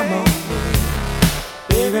the bomb on me.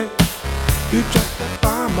 Baby, you dropped the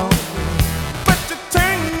bomb on me. But you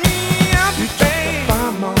turned me up, you dropped the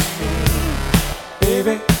bomb on me.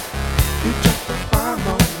 Baby, you dropped the bomb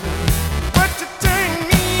on me. But you turned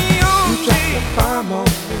me on, you dropped the bomb on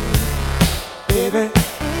me. Baby,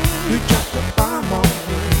 you dropped the bomb on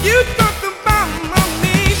me. You dropped the bomb on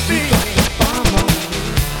me, baby. You dropped the bomb on me.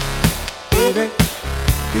 Baby,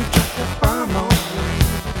 you dropped the bomb on me.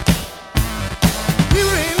 We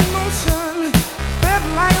were in motion, felt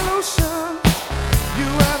like an ocean. You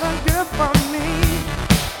were the girl for me.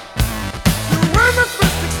 You were my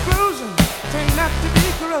first explosion, turned out to be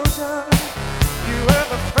corrosion. You were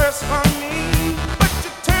the first for me, but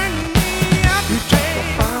you turned me up. You dropped the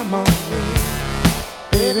bomb on me.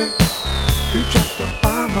 Baby, you dropped the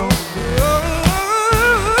bomb on me.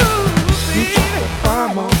 You dropped the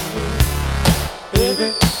bomb on me. Baby,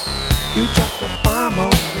 you dropped the bomb on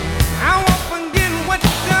me. I won't forget what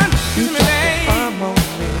you done to me,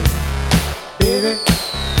 baby.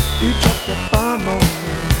 You dropped the bomb on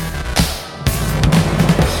me. Baby, you dropped the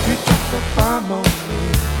bomb on me. You dropped the bomb on me.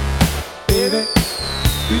 Baby,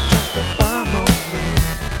 you dropped the bomb on me.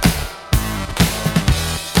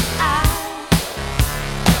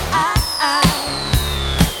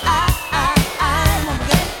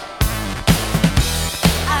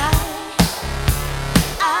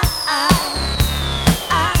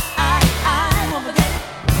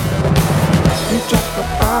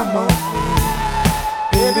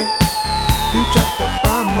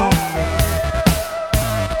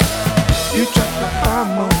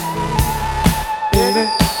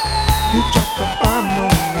 You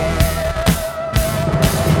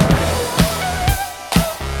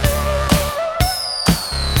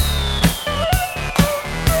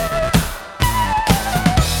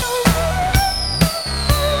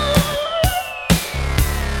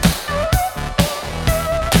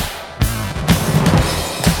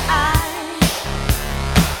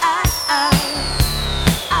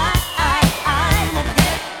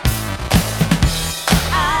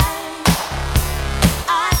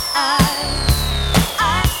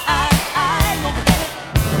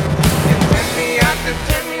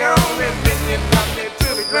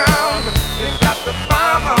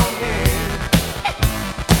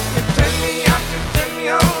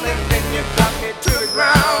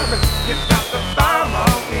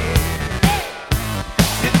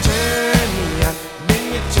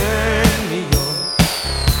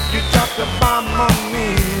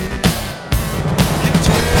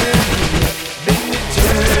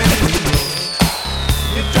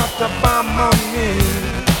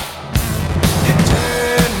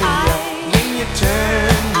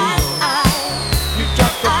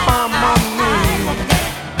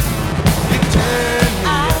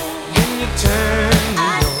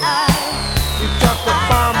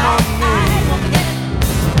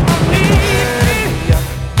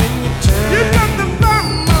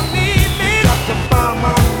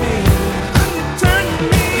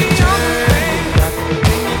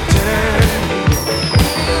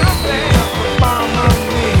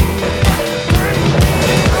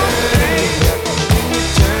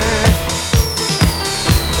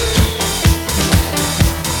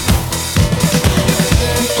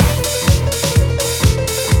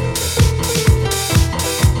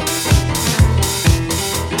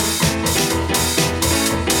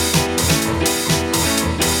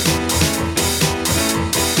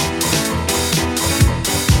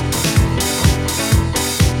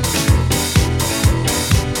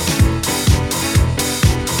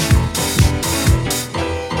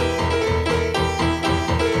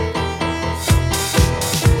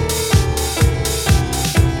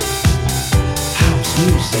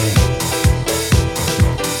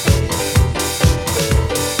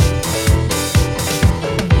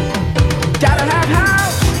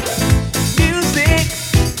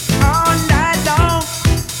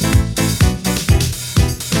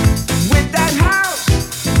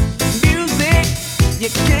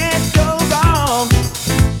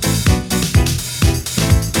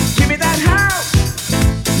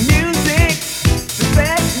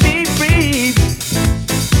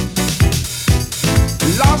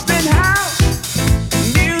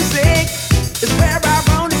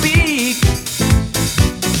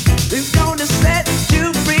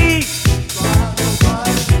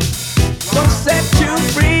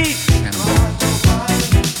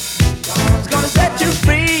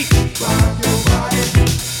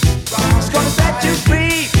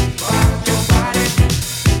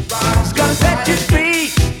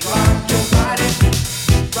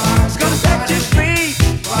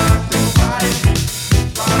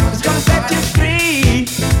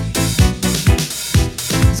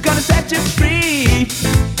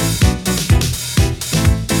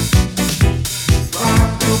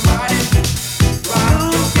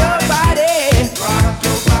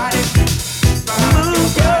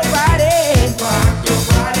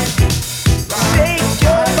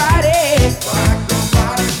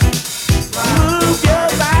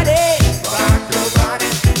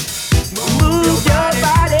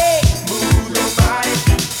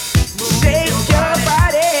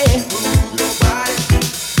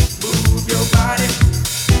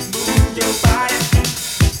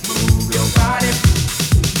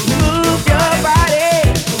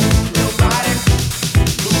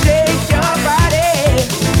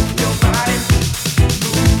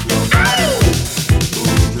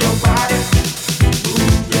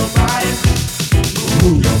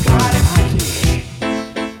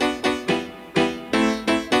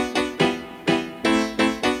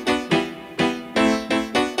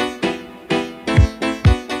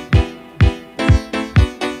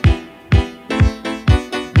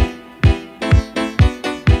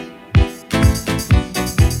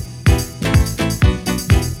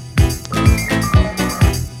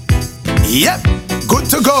Yep, good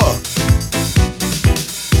to go.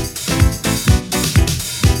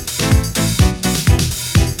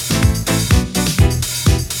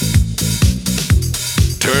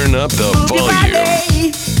 Turn up the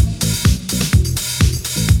volume.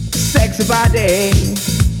 Sexy body.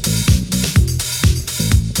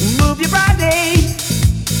 Move your body.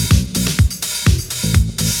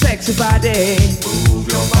 Sexy body. Move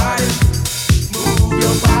your body. Move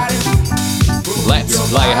your body. Let's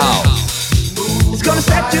play house. It's gonna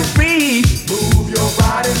set you free. Move your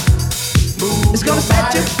body. It's gonna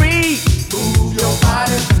set you free. Move your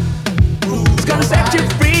body. It's gonna set you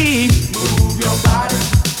free. Move your body.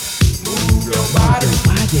 Move your body.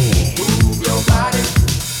 Move your body.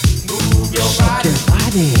 Move your body.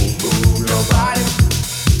 Move your body.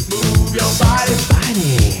 Move your body.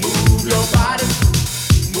 Move your body.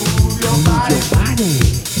 Move your body.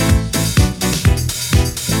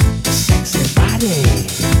 Sexy body.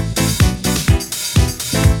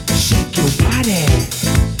 Shake your body.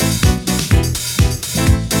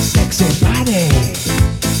 Sexy body.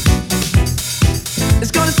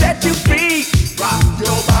 It's gonna set you free. Rock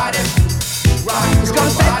your body. Rock your body. It's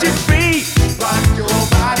gonna set you free. Rock your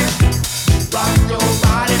body. Rock your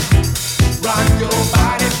body. Rock your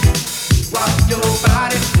body. Rock your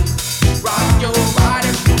body. Rock your body.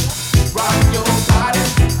 Rock your body.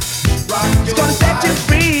 Rock your body. It's gonna set you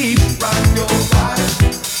free. Rock your body.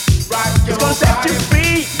 Rock your body. It's gonna set you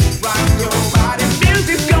free. Rock your body.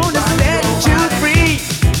 Music's gonna set you free.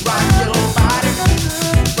 Rock your body.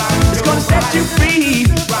 It's gonna set you free.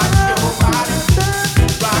 Rock your body.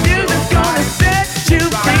 Music's gonna set you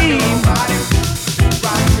free.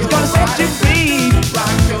 It's gonna set you free.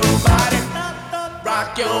 Rock your body.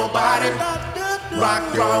 Rock your body.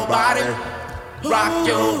 Rock your body. Rock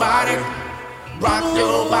your body. Rock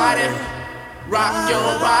your body. Rock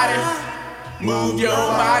your body. Move your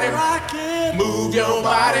body. Move your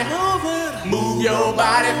body. Move your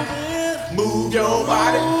body. Move your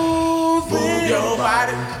body. Move your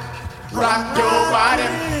body. Rock your body.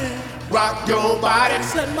 Rock your body.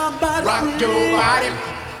 Rock your body.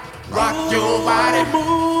 Rock your body. Rock your body.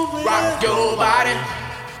 Rock your body.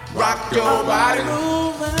 Rock your body. Rock your body.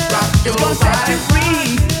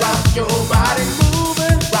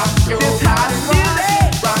 Rock your body.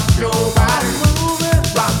 Rock your body.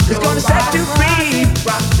 It's gonna set you free.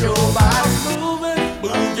 Rock your body.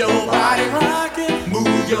 Move your body.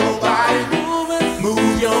 Move your body.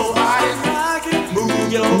 Move your body.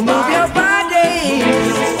 Move your body. Move your body.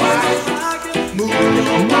 Move your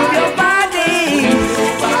body.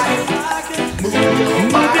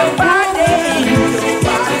 Move your body.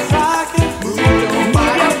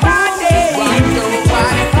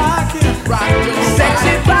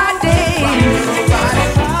 Sexy body.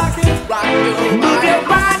 Move your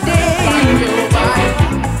body.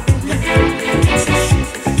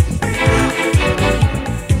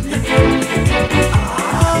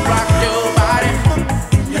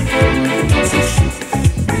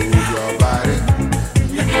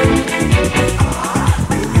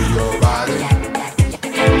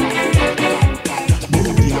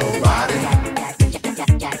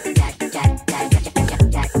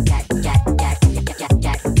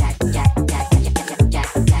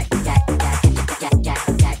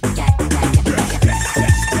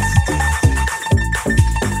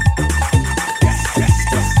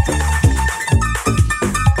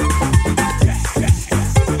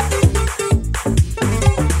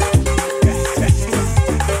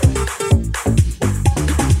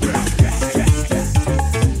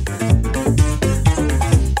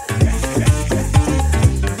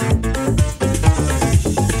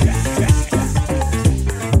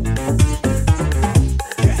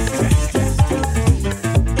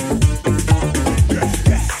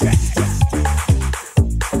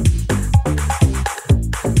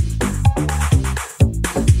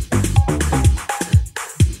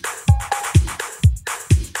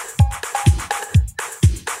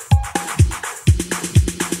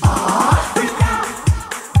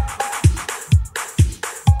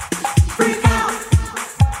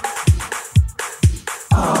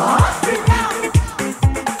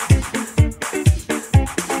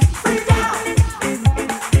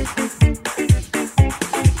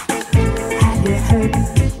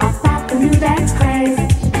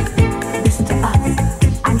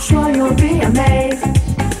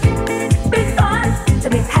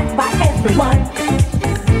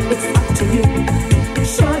 It's up to you.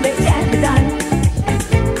 Surely.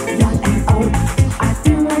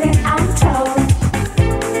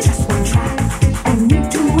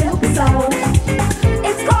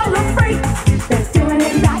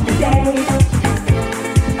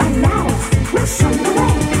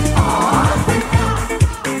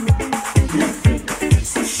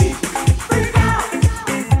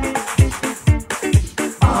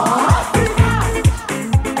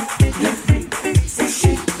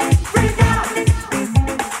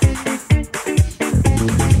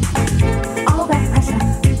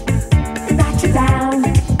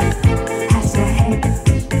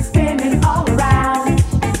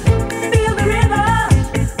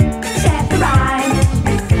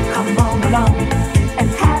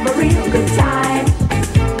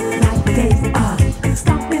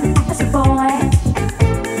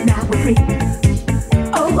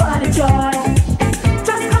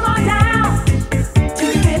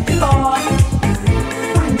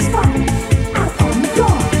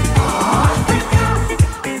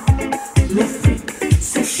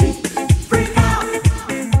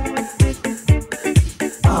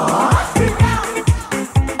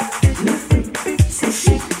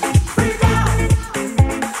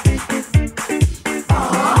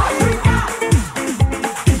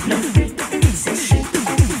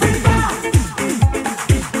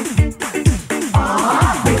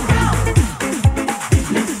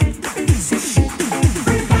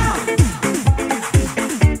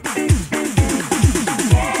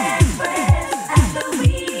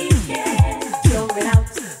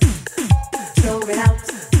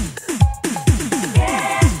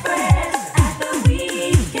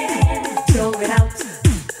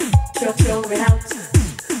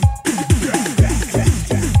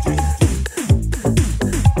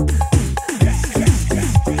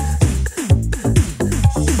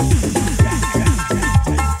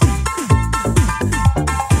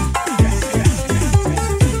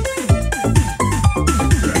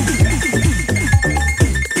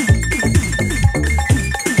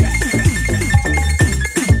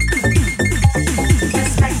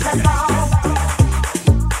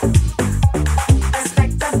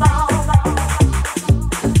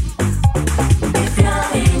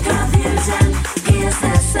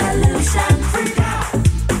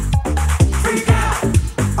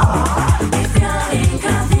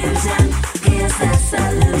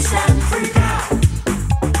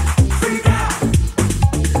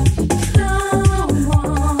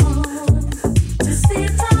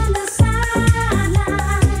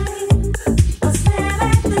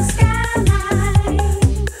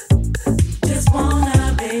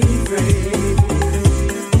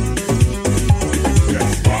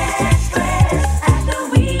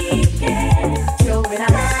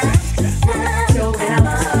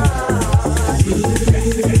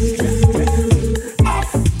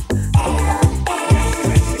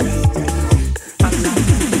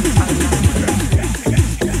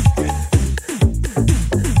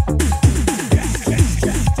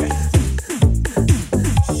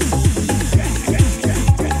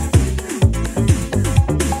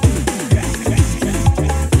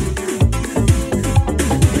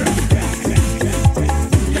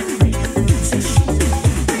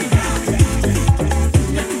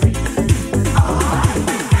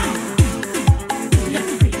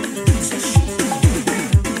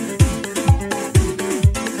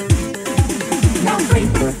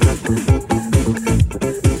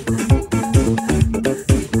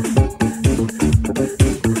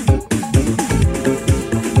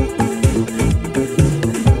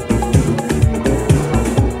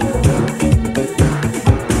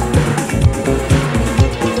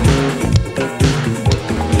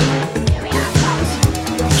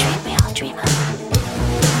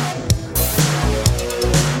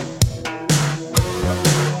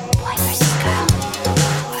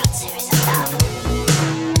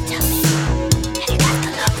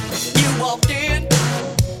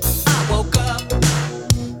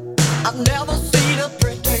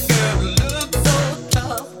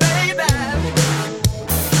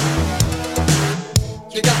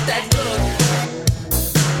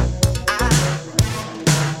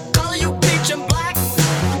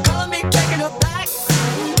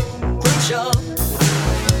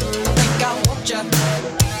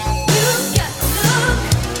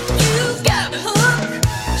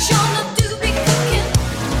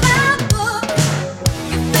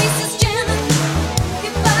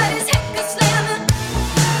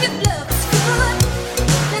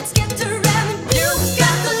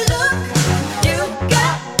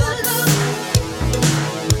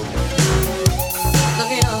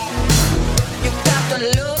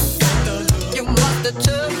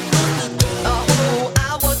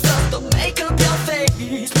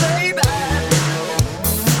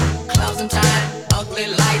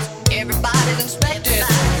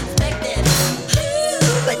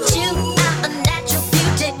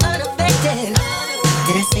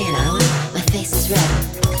 Did I say an hour? My face is red.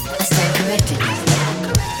 I stand corrected. You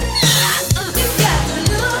got the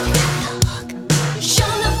look,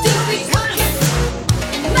 shown up to be crooked.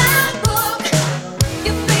 In my book,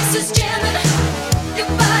 your face is jamming, your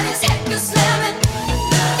body's heck is slamming.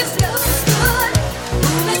 Your flow is good.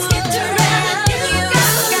 Let's get to ramming. You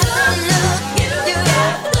got the look, you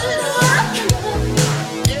got the look.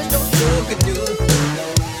 There's no sugar do.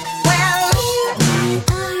 Well,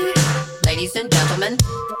 ladies and gentlemen,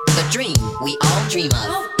 the dream we all dream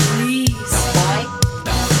of. Boy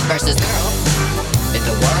versus girl in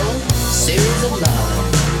the world series of love.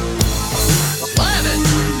 Love it.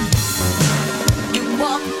 You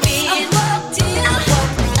walked in, I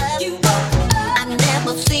woke up. You woke up. I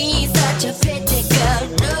never seen such a pretty girl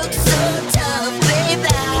look so tough, baby.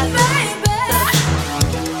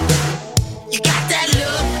 You got that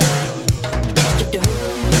look. Yes, you do.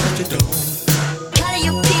 Yes, you do. Color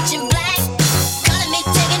you peach and black. Color me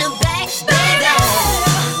taking them back, baby.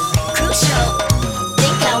 Crucial.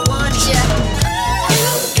 Think I want you.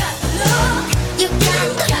 You got the look. You got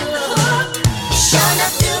the hook. Showing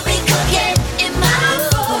up to be cooking in my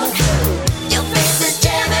book. Your face is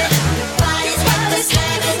jamming. Your body's hot as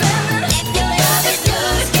slamming. If your love is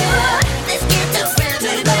good, let's get to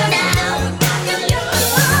ramming now.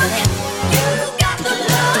 You got the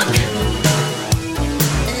look.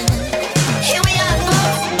 Here we are,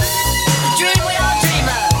 folks. The dream we all dream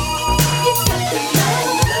of. You got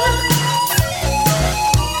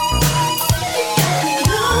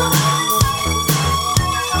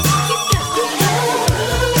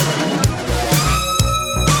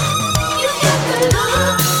the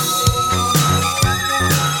look.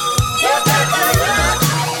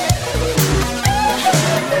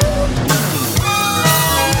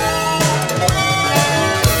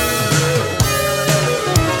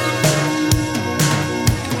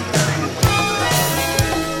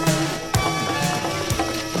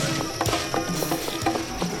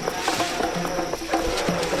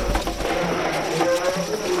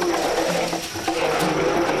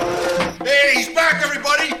 Hey, he's back,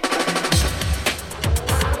 everybody!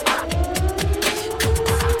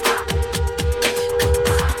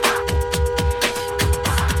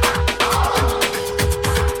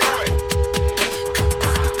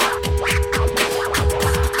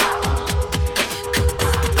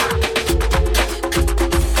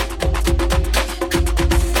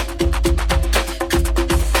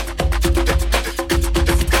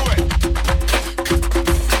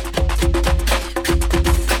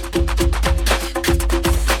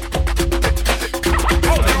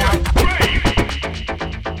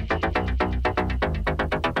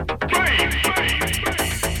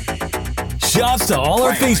 Shouts to all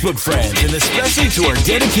our Facebook friends and especially to our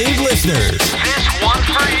dedicated listeners. This one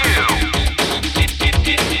for you.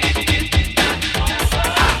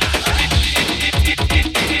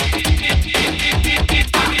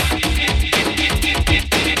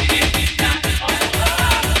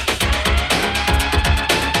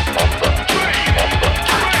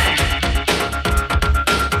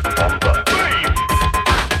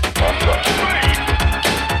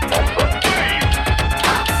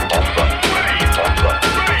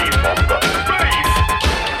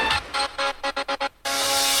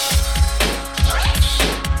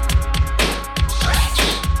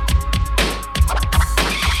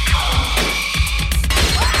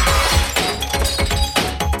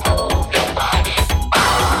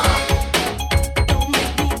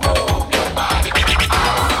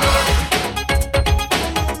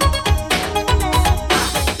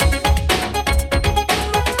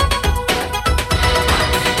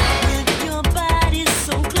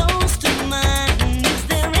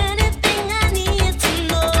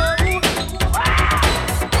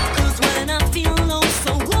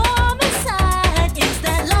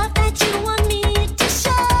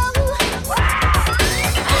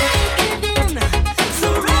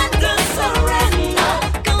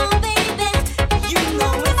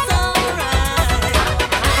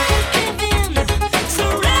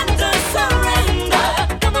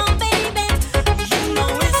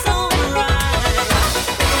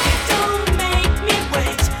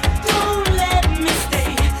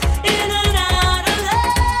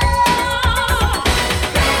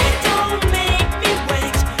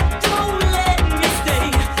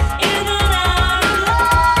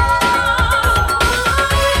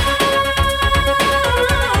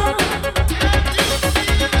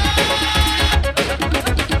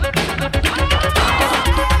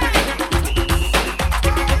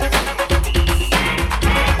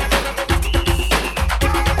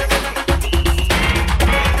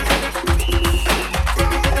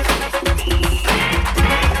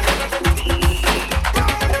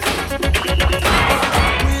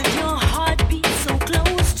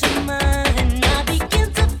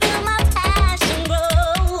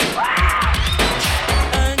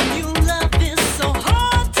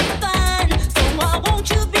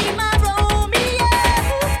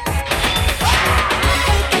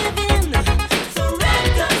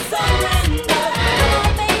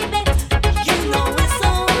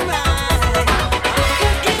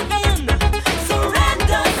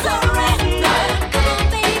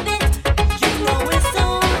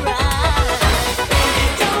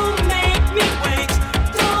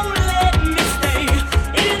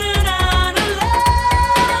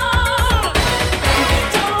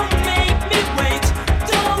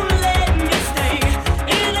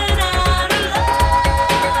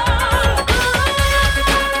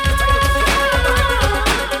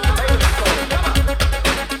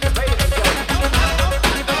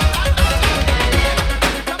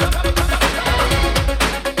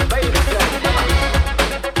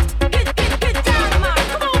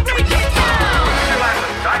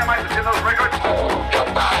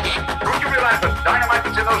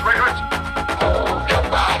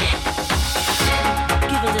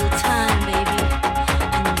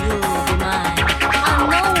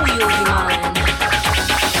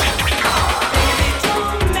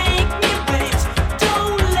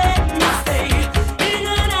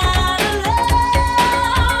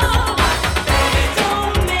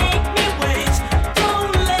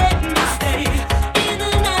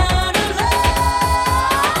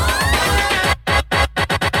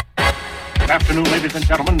 afternoon, ladies and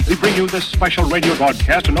gentlemen. We bring you this special radio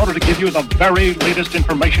broadcast in order to give you the very latest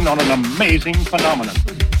information on an amazing phenomenon.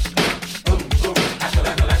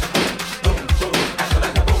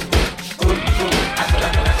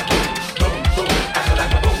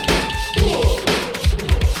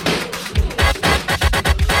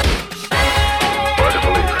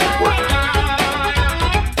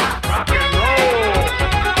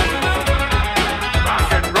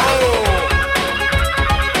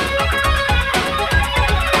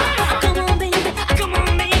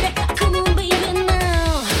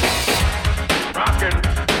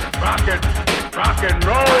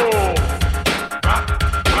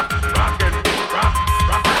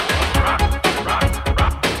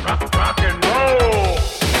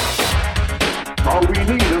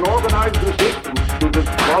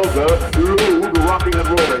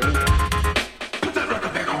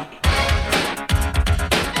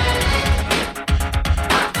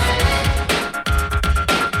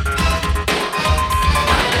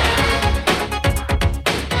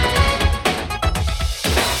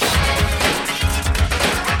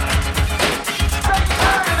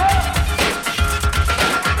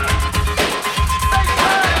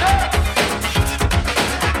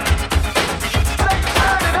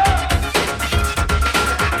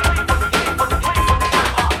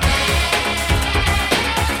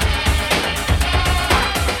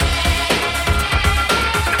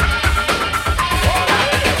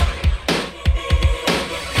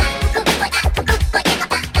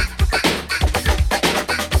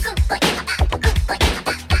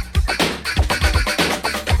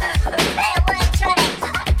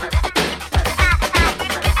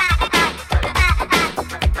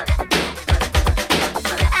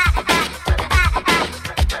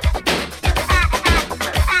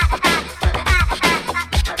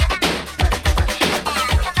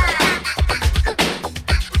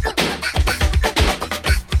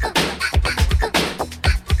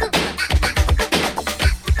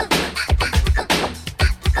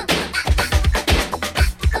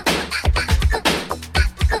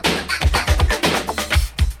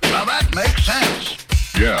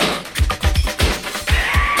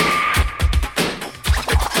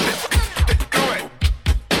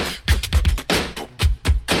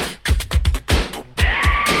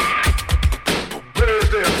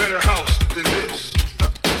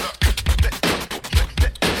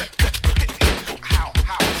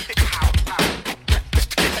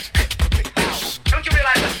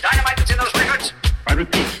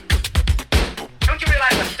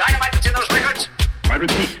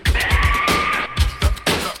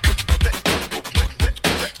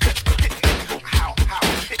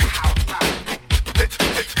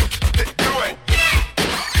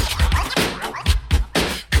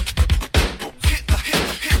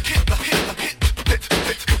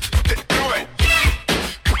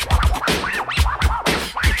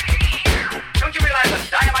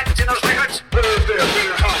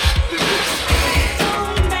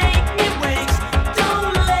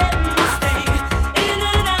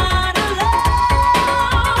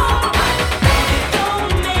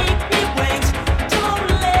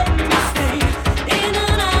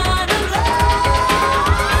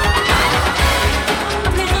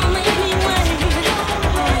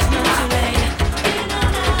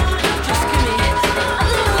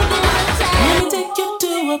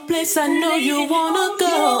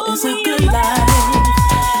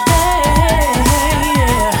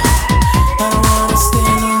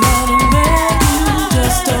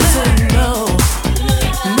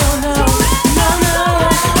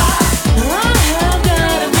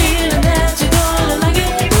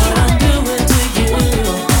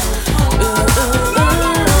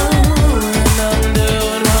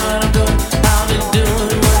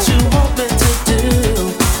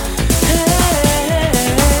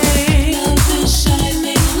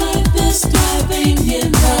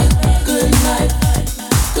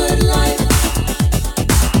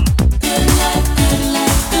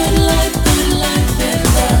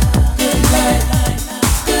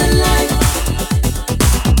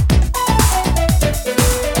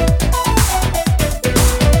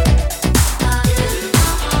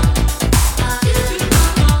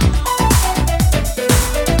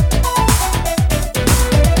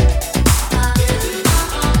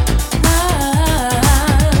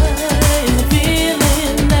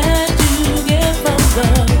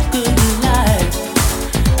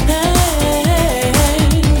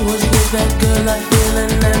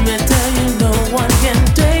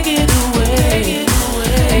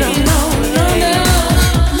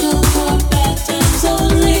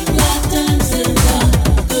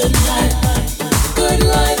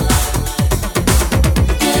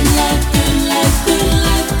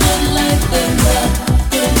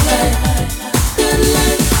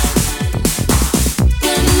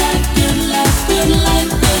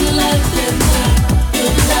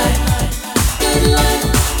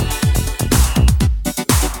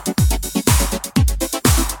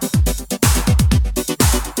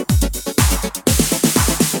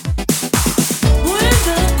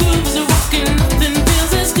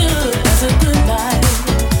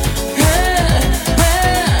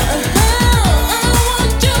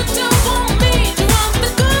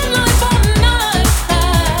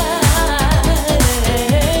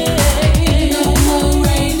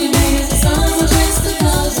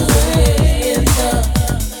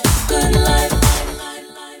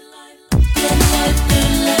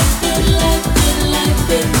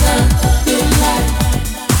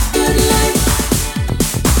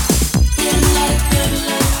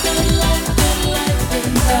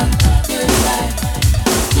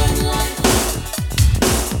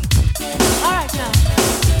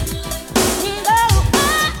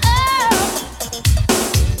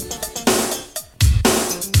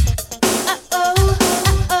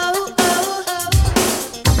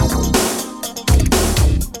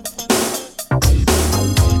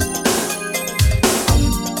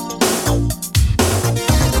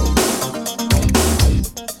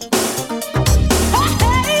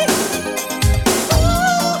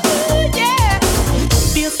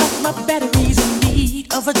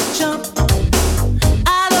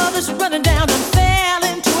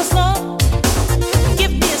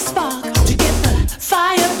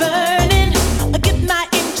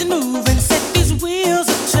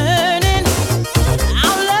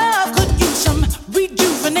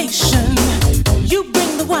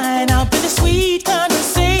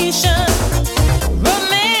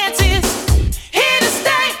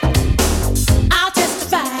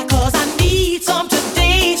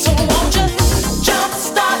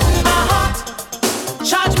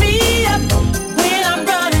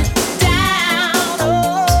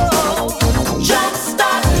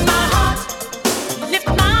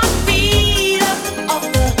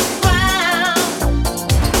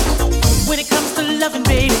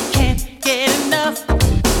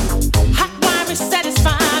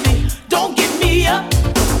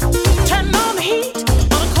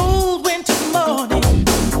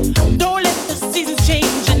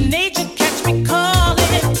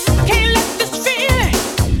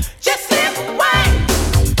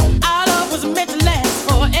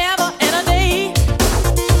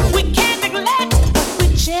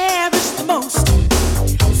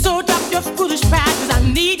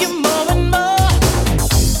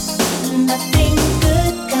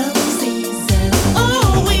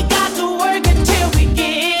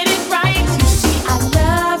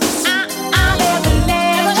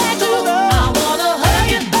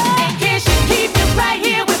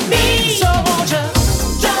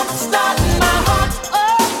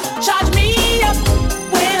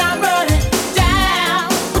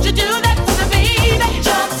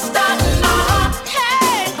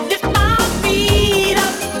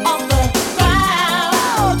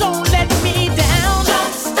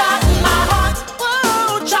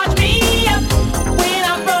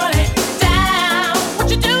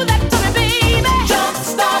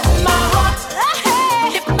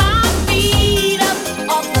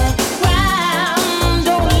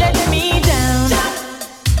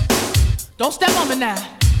 Don't step on me now.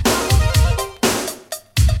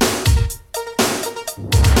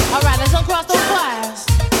 All right, let's uncross those wires.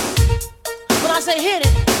 When I say hit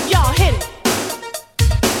it, y'all hit it.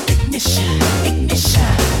 Ignition, ignition.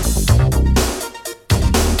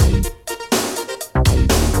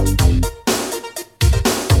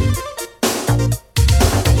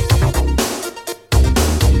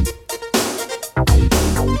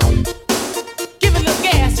 Give it a little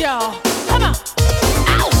gas, y'all. Come on.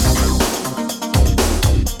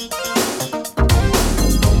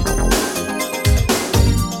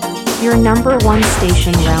 Your number one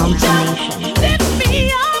station round the nation. Lift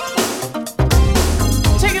me up.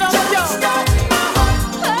 Take it on up, y'all.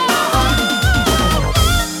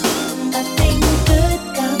 Nothing good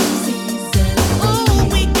comes easy. Ooh,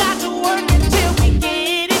 we got to work until we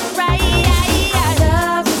get it right.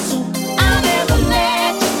 Love you so I'll never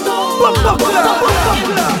let you go.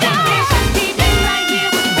 Keep it right here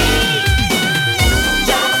with me.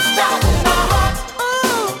 Just start my heart.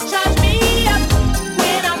 Ooh, charge me up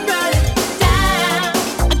when I'm running down.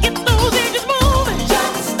 I get those engines moving.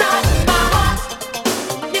 Just start my heart.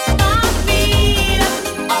 Lift my feet up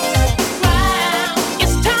off the ground.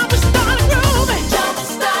 It's time to start grooving.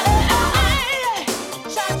 Just start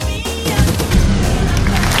charge me up.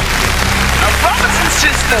 Brothers and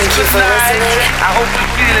sisters, Thank you for listening. I hope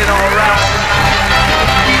you're feeling alright.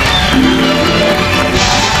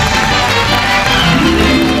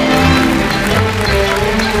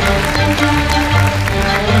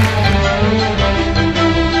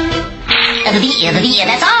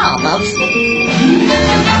 That's all, folks.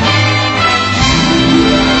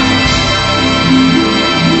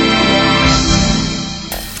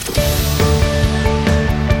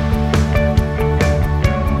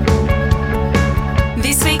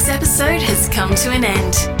 This week's episode has come to an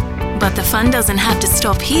end. But the fun doesn't have to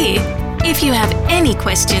stop here. If you have any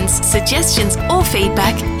questions, suggestions, or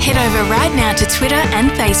feedback, head over right now to Twitter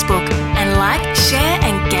and Facebook and like, share,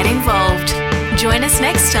 and get involved. Join us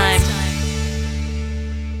next time.